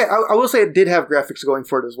 Okay, I will say it did have graphics going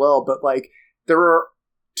for it as well, but like, there are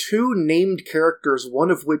two named characters,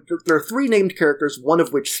 there are three named characters, one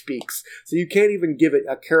of which speaks. So you can't even give it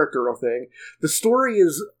a character thing. The story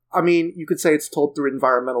is, I mean, you could say it's told through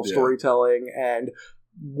environmental storytelling and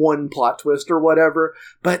one plot twist or whatever,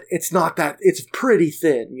 but it's not that, it's pretty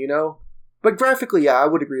thin, you know? But graphically, yeah, I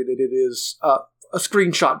would agree that it is a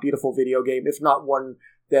screenshot beautiful video game, if not one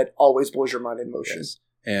that always blows your mind in motion. Yes.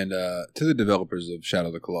 And to the developers of Shadow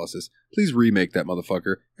of the Colossus, please remake that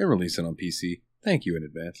motherfucker and release it on PC. Thank you in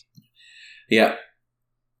advance. Yeah.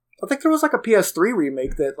 I think there was like a PS3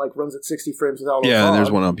 remake that like runs at 60 frames without. Yeah, and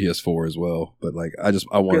there's one on PS4 as well. But like, I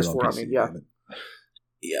want PS4, it on PC.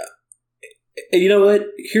 Yeah. And you know what?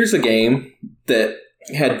 Here's a game that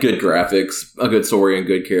had good graphics, a good story, and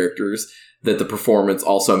good characters. That the performance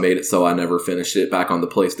also made it so I never finished it back on the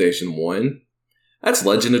PlayStation 1. That's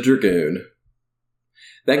Legend of Dragoon.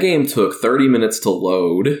 That game took 30 minutes to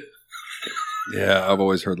load. Yeah, I've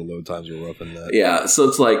always heard the load times were rough in that. Yeah, so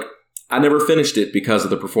it's like, I never finished it because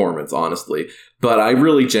of the performance, honestly. But I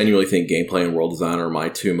really genuinely think gameplay and world design are my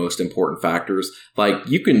two most important factors. Like,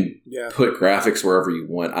 you can put graphics wherever you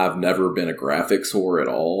want. I've never been a graphics whore at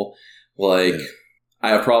all. Like, I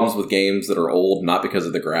have problems with games that are old, not because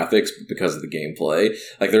of the graphics, but because of the gameplay.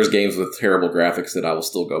 Like, there's games with terrible graphics that I will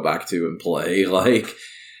still go back to and play. Like...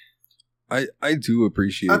 I do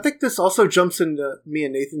appreciate... I think this also jumps into me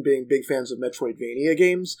and Nathan being big fans of Metroidvania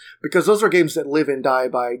games, because those are games that live and die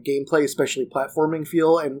by gameplay, especially platforming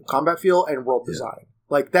feel and combat feel and world design.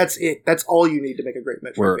 Like, that's it. That's all you need to make a great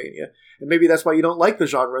Metroidvania. And maybe that's why you don't like the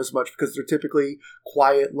genre as much, because they're typically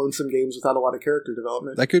quiet, lonesome games without a lot of character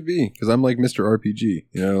development. That could be, because I'm like Mr. RPG.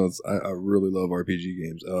 You know, I really love RPG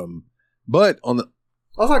games. But on the...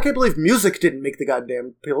 Also, I can't believe music didn't make the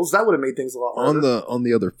goddamn pills. That would have made things a lot harder. On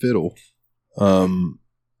the other fiddle...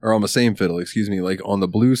 or on the same fiddle, excuse me, like on the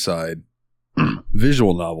blue side,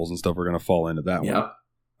 visual novels and stuff are going to fall into that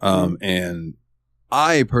one. And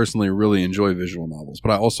I personally really enjoy visual novels,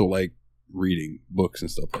 but I also like reading books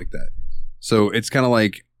and stuff like that. So it's kind of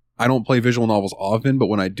like, I don't play visual novels often, but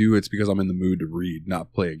when I do, it's because I'm in the mood to read,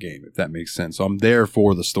 not play a game, if that makes sense. So I'm there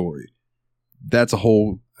for the story. That's a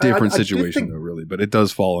whole different situation though, really, but it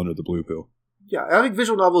does fall under the blue pill. Yeah, I think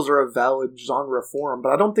visual novels are a valid genre form,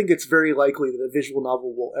 but I don't think it's very likely that a visual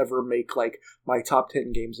novel will ever make, like, my top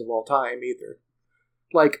 10 games of all time, either.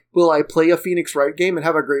 Like, will I play a Phoenix Wright game and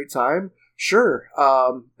have a great time? Sure.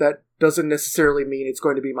 That doesn't necessarily mean it's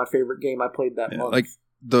going to be my favorite game I played that month. Like,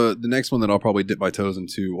 the next one that I'll probably dip my toes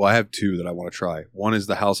into, well, I have two that I want to try. One is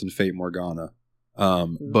the House and Fate Morgana.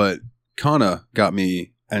 But Kana got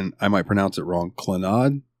me, and I might pronounce it wrong,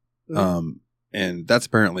 Clannad. And that's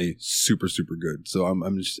apparently super, super good. So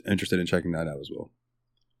I'm just interested in checking that out as well.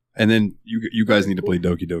 And then you guys need to play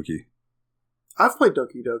Doki Doki. I've played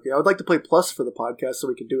Doki Doki. I would like to play Plus for the podcast so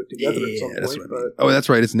we can do it together at some point. That's what I mean. Oh, that's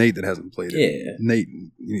right. It's Nate that hasn't played it. Yeah. Nate,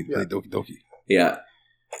 you need to play Doki Doki. Yeah.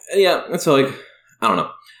 Yeah, it's like, I don't know.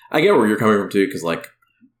 I get where you're coming from too, because like,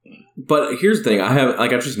 but here's the thing, I've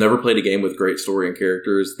just never played a game with great story and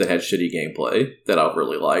characters that had shitty gameplay that I've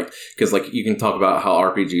really liked. Because like, you can talk about how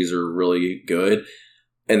RPGs are really good,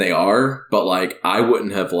 and they are, but like, I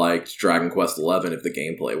wouldn't have liked Dragon Quest XI if the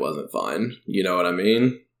gameplay wasn't fun. You know what I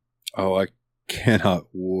mean? Oh, I cannot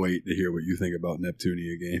wait to hear what you think about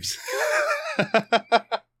Neptunia games.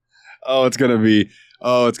 It's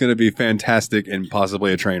gonna be fantastic and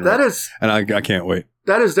possibly a train wreck. And I can't wait.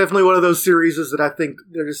 That is definitely one of those series that I think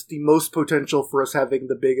there's the most potential for us having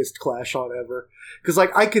the biggest clash on ever. Because, like,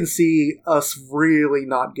 I can see us really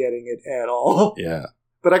not getting it at all. Yeah.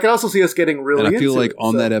 But I can also see us getting really into it. And I feel like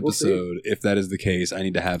on that episode, if that is the case, I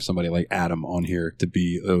need to have somebody like Adam on here to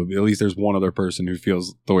be, at least there's one other person who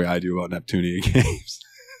feels the way I do about Neptunia games.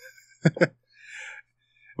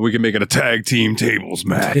 We can make it a tag team tables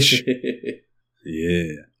match. Yeah.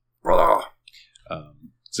 Brother.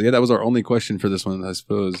 So yeah, that was our only question for this one, I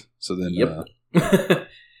suppose. So then, at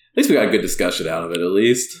least we got a good discussion out of it, at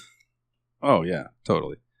least. Oh yeah,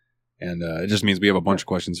 totally. And it just means we have a bunch of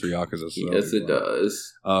questions for Yakuza. So yes, it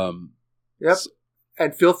does. Yep.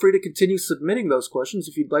 And feel free to continue submitting those questions.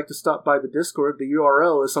 If you'd like to stop by the Discord, the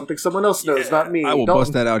URL is something someone else knows, not me. I will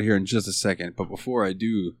bust that out here in just a second. But before I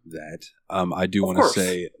do that, I do want to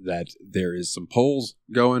say that there is some polls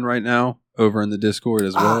going right now over in the Discord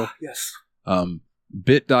as well. Yes.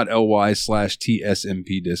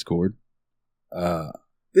 bit.ly/TSMP Discord.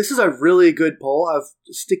 This is a really good poll. I've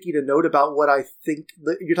sticky to note about what I think.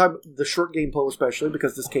 You're talking about the short game poll, especially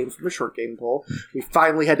because this came from a short game poll. We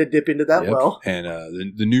finally had to dip into that well. And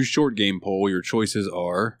the new short game poll, your choices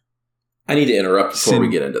are... I need to interrupt before we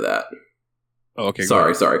get into that. Oh, okay.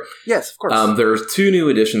 Sorry. Yes, of course. There's 2 new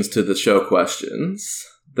additions to the show questions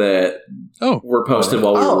that were posted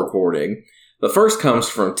while we were recording. The first comes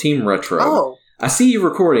from Team Retro. Oh. I see you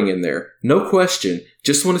recording in there. No question.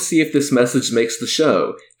 Just want to see if this message makes the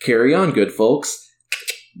show. Carry on, good folks.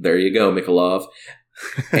 There you go, Mikolov.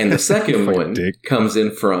 And the second one comes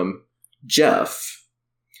in from Jeff.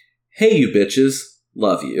 Hey, you bitches.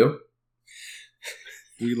 Love you.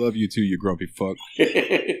 We love you too, you grumpy fuck.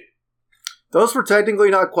 Those were technically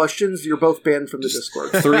not questions. You're both banned from the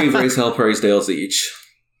Discord. 3 Raise Hell Praise Dales each.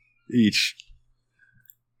 Each.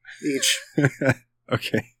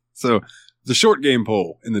 Okay. So... the short game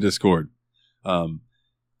poll in the Discord.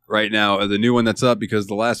 Right now, the new one that's up because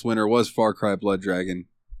the last winner was Far Cry Blood Dragon.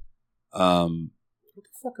 What the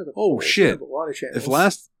fuck are the polls? Shit. A lot of if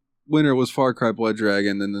last winner was Far Cry Blood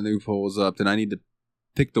Dragon, then the new poll was up, then I need to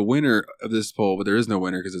pick the winner of this poll, but there is no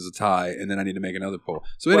winner because it's a tie, and then I need to make another poll.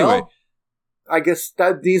 So anyway. I guess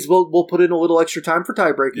that we'll put in a little extra time for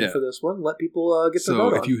tie breaking for this one. Let people get their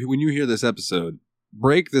vote on. So when you hear this episode,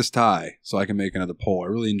 break this tie so I can make another poll. I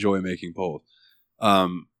really enjoy making polls.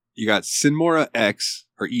 You got Sinmora X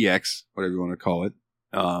or EX, whatever you want to call it,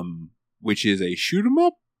 which is a shoot 'em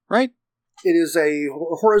up, right? It is a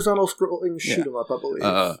horizontal scrolling shoot 'em up, I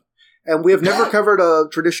believe. And we have never covered a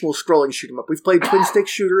traditional scrolling shoot 'em up. We've played twin stick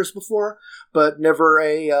shooters before, but never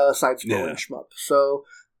a side scrolling shmup. So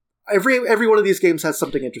every one of these games has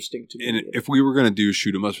something interesting to me. And if we were going to do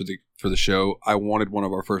shoot 'em ups for the show, I wanted one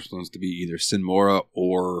of our first ones to be either Sinmora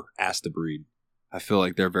or Asta Breed. I feel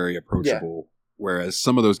like they're very approachable. Yeah. Whereas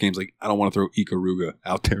some of those games, like I don't want to throw Ikaruga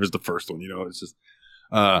out there as the first one. It's just.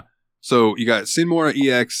 So you got Sinmora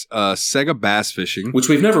EX, Sega Bass Fishing, which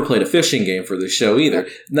we've never played a fishing game for this show either,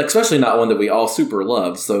 especially not one that we all super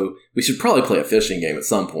love. So we should probably play a fishing game at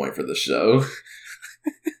some point for this show.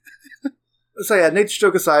 So yeah, Nate's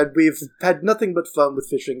joke aside, we've had nothing but fun with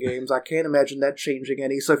fishing games. I can't imagine that changing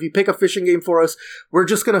any. So if you pick a fishing game for us, we're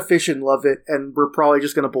just going to fish and love it, and we're probably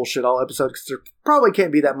just going to bullshit all episodes because there probably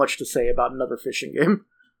can't be that much to say about another fishing game.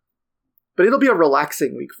 But it'll be a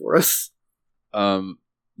relaxing week for us. The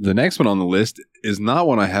next one on the list is not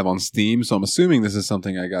one I have on Steam, so I'm assuming this is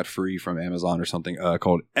something I got free from Amazon or something,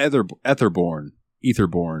 called Etherborn.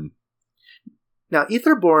 Now,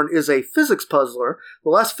 Etherborn is a physics puzzler. The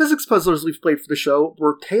last physics puzzlers we've played for the show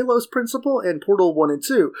were Talos Principle and Portal 1 and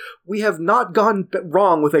 2. We have not gone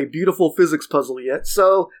wrong with a beautiful physics puzzle yet,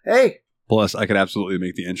 so, hey. Plus, I could absolutely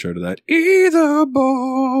make the intro to that.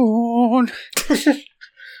 Etherborn!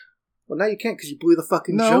 Well, now you can't because you blew the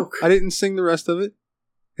fucking joke. I didn't sing the rest of it.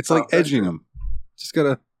 It's like edging them. Just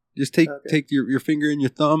gotta, take your finger and your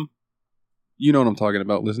thumb. You know what I'm talking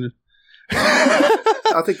about, listeners.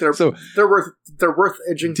 I think they're worth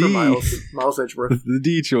edging for Miles Edgeworth. The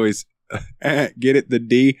D choice, get it? The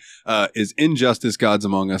D is Injustice: Gods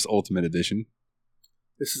Among Us Ultimate Edition.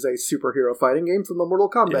 This is a superhero fighting game from the Mortal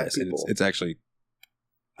Kombat people. It's actually,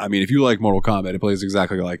 I mean, if you like Mortal Kombat, it plays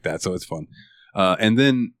exactly like that, so it's fun. And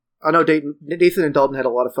then I know Nathan and Dalton had a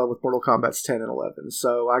lot of fun with Mortal Kombat's 10 and 11,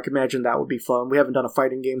 so I can imagine that would be fun. We haven't done a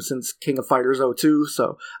fighting game since King of Fighters 02,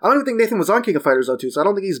 so I don't even think Nathan was on King of Fighters 02, so I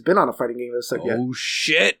don't think he's been on a fighting game yet. Oh,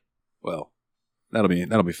 shit! Well, that'll be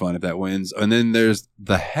fun if that wins. And then there's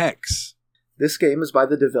The Hex. This game is by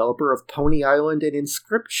the developer of Pony Island and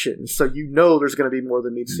Inscription, so you know there's going to be more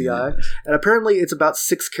than meets the eye. And apparently it's about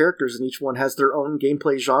 6 characters, and each one has their own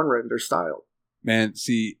gameplay genre and their style. Man,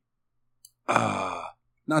 see...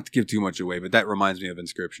 not to give too much away, but that reminds me of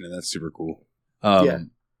Inscription, and that's super cool. So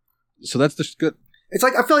that's the good. It's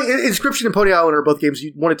like I feel like Inscription and Pony Island are both games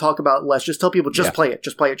you want to talk about less. Just tell people, play it,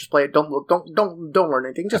 just play it. Don't learn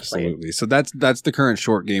anything. Just play it. Absolutely. So that's the current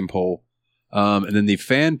short game poll, and then the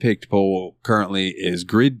fan picked poll currently is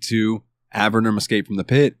Grid 2, Avernum Escape from the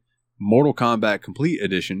Pit, Mortal Kombat Complete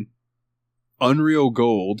Edition, Unreal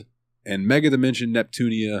Gold, and Mega Dimension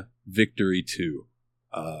Neptunia Victory 2.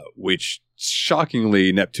 Which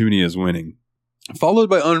shockingly Neptunia is winning, followed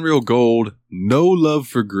by Unreal Gold. No love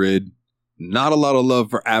for Grid, not a lot of love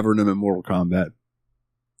for Avernum and Mortal Kombat.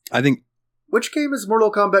 I think. Which game is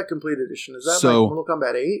Mortal Kombat Complete Edition? Is that like Mortal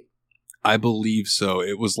Kombat 8? I believe so.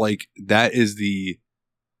 It was like that is the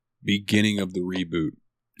beginning of the reboot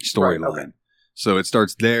storyline. Right, okay. So it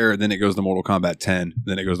starts there, then it goes to Mortal Kombat 10,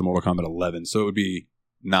 then it goes to Mortal Kombat 11. So it would be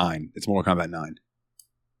 9. It's Mortal Kombat 9.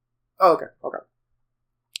 Oh, okay.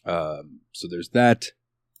 So there's that.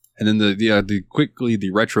 And then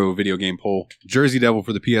the retro video game poll. Jersey Devil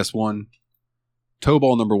for the PS1. Toe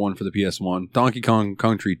Ball #1 for the PS1. Donkey Kong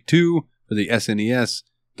Country 2 for the SNES.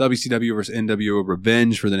 WCW vs. NWO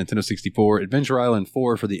Revenge for the Nintendo 64. Adventure Island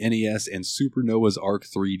 4 for the NES. And Super Noah's Arc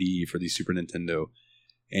 3D for the Super Nintendo.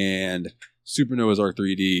 And Super Noah's Arc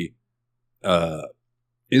 3D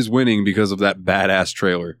is winning because of that badass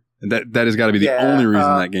trailer. And that has got to be the only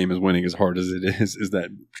reason that game is winning as hard as it is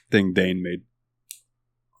that thing Dane made.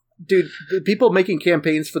 Dude, the people making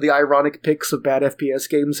campaigns for the ironic picks of bad FPS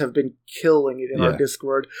games have been killing it in our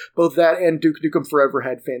Discord. Both that and Duke Nukem Forever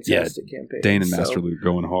had fantastic campaigns. Dane and Master Luke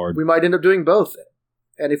going hard. We might end up doing both.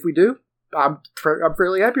 And if we do, I'm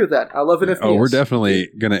fairly happy with that. I love an FPS. Oh, we're definitely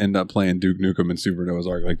going to end up playing Duke Nukem and Super Noah's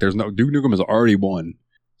Arc. Like, Duke Nukem has already won.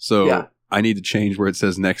 So I need to change where it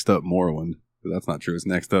says next up Morrowind. That's not true. It's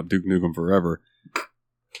next up Duke Nukem Forever.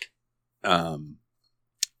 Oh,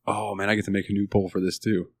 man, I get to make a new poll for this,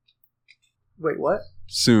 too. Wait, what?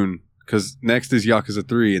 Soon, because next is Yakuza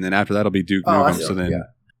 3, and then after that'll be Duke Nukem. So then,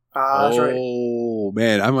 that's right. Oh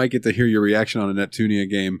man, I might get to hear your reaction on a Neptunia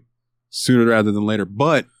game sooner rather than later.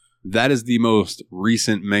 But that is the most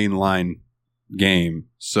recent mainline game,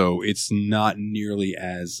 so it's not nearly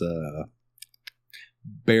as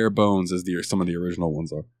bare bones as some of the original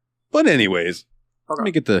ones are. But anyways, let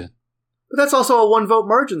me get the. But that's also a 1-vote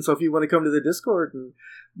margin. So if you want to come to the Discord and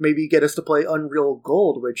maybe get us to play Unreal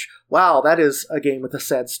Gold, which, wow, that is a game with a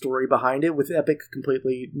sad story behind it, with Epic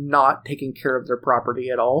completely not taking care of their property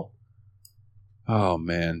at all. Oh,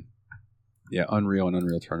 man. Yeah, Unreal and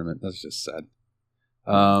Unreal Tournament. That's just sad.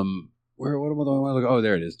 What am I looking? Oh,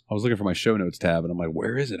 there it is. I was looking for my show notes tab, and I'm like,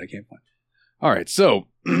 where is it? I can't find it. All right, so,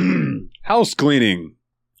 house cleaning.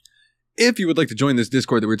 If you would like to join this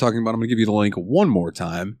Discord that we're talking about, I'm going to give you the link one more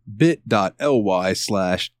time.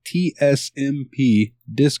 bit.ly/TSMP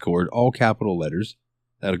Discord, all capital letters.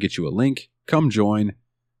 That'll get you a link. Come join.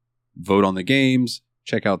 Vote on the games.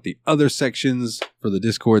 Check out the other sections for the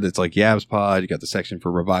Discord that's like Yabs Pod. You got the section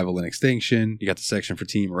for Revival and Extinction. You got the section for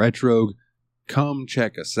Team Retro. Come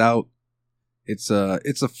check us out. It's a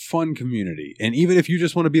fun community. And even if you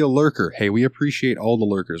just want to be a lurker, hey, we appreciate all the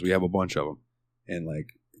lurkers. We have a bunch of them. And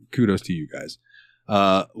kudos to you guys.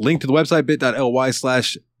 Link to the website,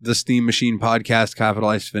 bit.ly/The Steam Machine Podcast,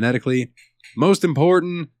 capitalized phonetically. Most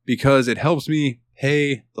important, because it helps me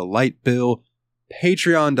pay the light bill,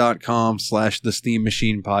 patreon.com/The Steam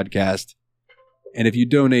Machine Podcast. And if you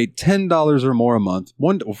donate $10 or more a month,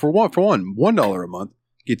 $1 a month,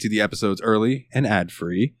 gets you the episodes early and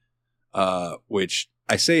ad-free, which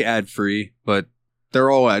I say ad-free, but they're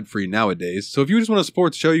all ad-free nowadays. So if you just want to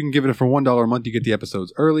support the show, you can give it for $1 a month. You get the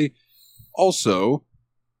episodes early. Also,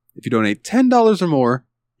 if you donate $10 or more,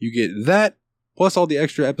 you get that, plus all the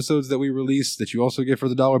extra episodes that we release that you also get for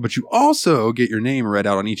the $1. But you also get your name read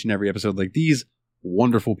out on each and every episode like these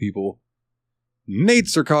wonderful people. Nate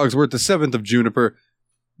Sir Cogsworth, the 7th of Juniper.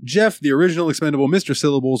 Jeff, the original expendable Mr.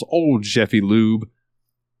 Syllables, old Jeffy Lube.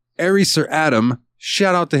 Ari Sir Adam,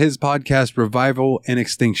 shout out to his podcast Revival and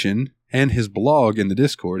Extinction. And his blog in the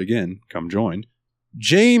Discord. Again, come join.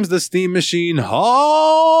 James the Steam Machine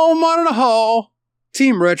Hall, Modern Hall.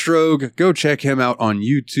 Team Retro, go check him out on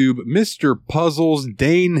YouTube. Mr. Puzzles,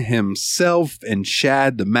 Dane himself, and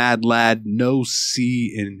Chad the Mad Lad, no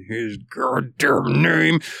C in his goddamn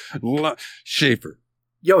name, Schaefer.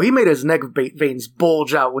 Yo, he made his neck veins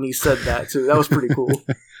bulge out when he said that, too. That was pretty cool.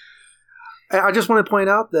 I just want to point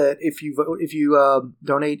out that if you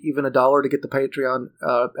donate even $1 to get the Patreon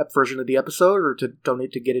version of the episode, or to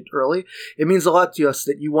donate to get it early, it means a lot to us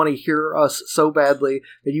that you want to hear us so badly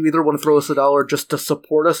that you either want to throw us $1 just to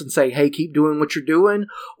support us and say, hey, keep doing what you're doing,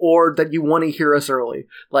 or that you want to hear us early.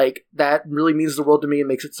 That really means the world to me and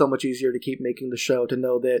makes it so much easier to keep making the show, to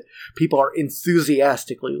know that people are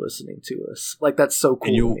enthusiastically listening to us. That's so cool.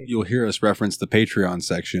 And you'll hear us reference the Patreon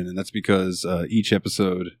section, and that's because each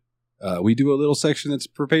episode... we do a little section that's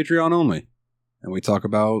for Patreon only, and we talk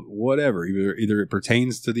about whatever. Either it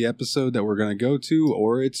pertains to the episode that we're going to go to,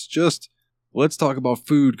 or it's just, let's talk about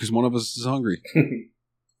food because one of us is hungry.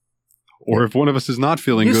 Or if one of us is not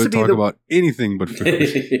feeling good, talk about anything but food.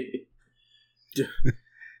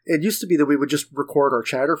 It used to be that we would just record our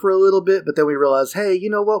chatter for a little bit, but then we realized, hey, you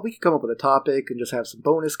know what? We could come up with a topic and just have some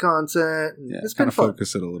bonus content. And it's been fun.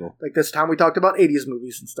 Focus it a little. This time we talked about 80s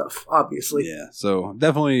movies and stuff, obviously. Yeah, so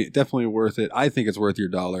definitely worth it. I think it's worth your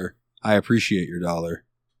 $1. I appreciate your $1.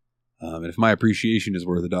 And if my appreciation is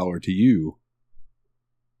worth $1 to you,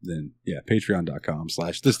 then yeah,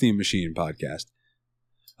 patreon.com/The Steam Machine Podcast.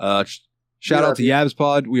 Shout out to Yabs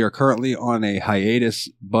Pod. We are currently on a hiatus,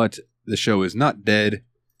 but the show is not dead.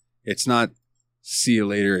 It's not see you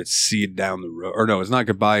later, it's see you down the road. Or no, it's not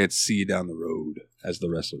goodbye, it's see you down the road, as the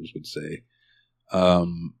wrestlers would say.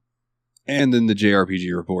 And then the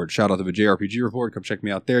JRPG Report. Shout out to the JRPG Report. Come check me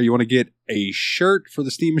out there. You want to get a shirt for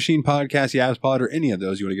the Steam Machine Podcast, Yabs Pod, or any of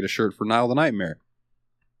those, you want to get a shirt for Nile the Nightmare.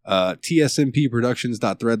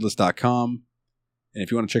 tsmpproductions.threadless.com. And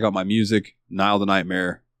if you want to check out my music,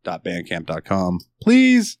 nilethenightmare.bandcamp.com.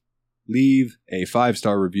 Please leave a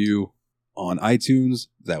 5-star review on iTunes.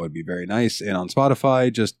 That would be very nice. And on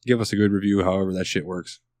Spotify, just give us a good review, however that shit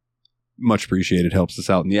works. Much appreciated. Helps us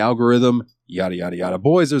out in the algorithm. Yada, yada, yada.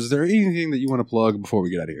 Boys, is there anything that you want to plug before we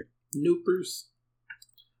get out of here? Nope, Bruce.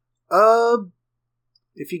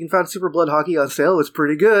 If you can find Super Blood Hockey on sale, it's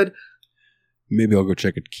pretty good. Maybe I'll go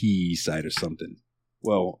check a key site or something.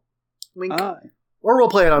 Well, Link. Or we'll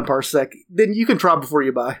play it on Parsec. Then you can try before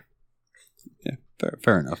you buy. Yeah,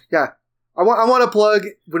 fair enough. Yeah. I want to plug,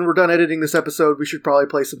 when we're done editing this episode, we should probably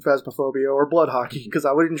play some Phasmophobia or Blood Hockey, because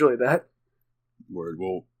I would enjoy that. Word.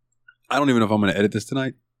 Well, I don't even know if I'm going to edit this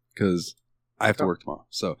tonight, because I have to work tomorrow.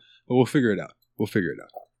 So, but we'll figure it out. For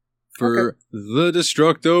the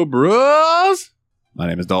Destructo Bros, my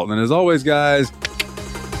name is Dalton, and as always, guys,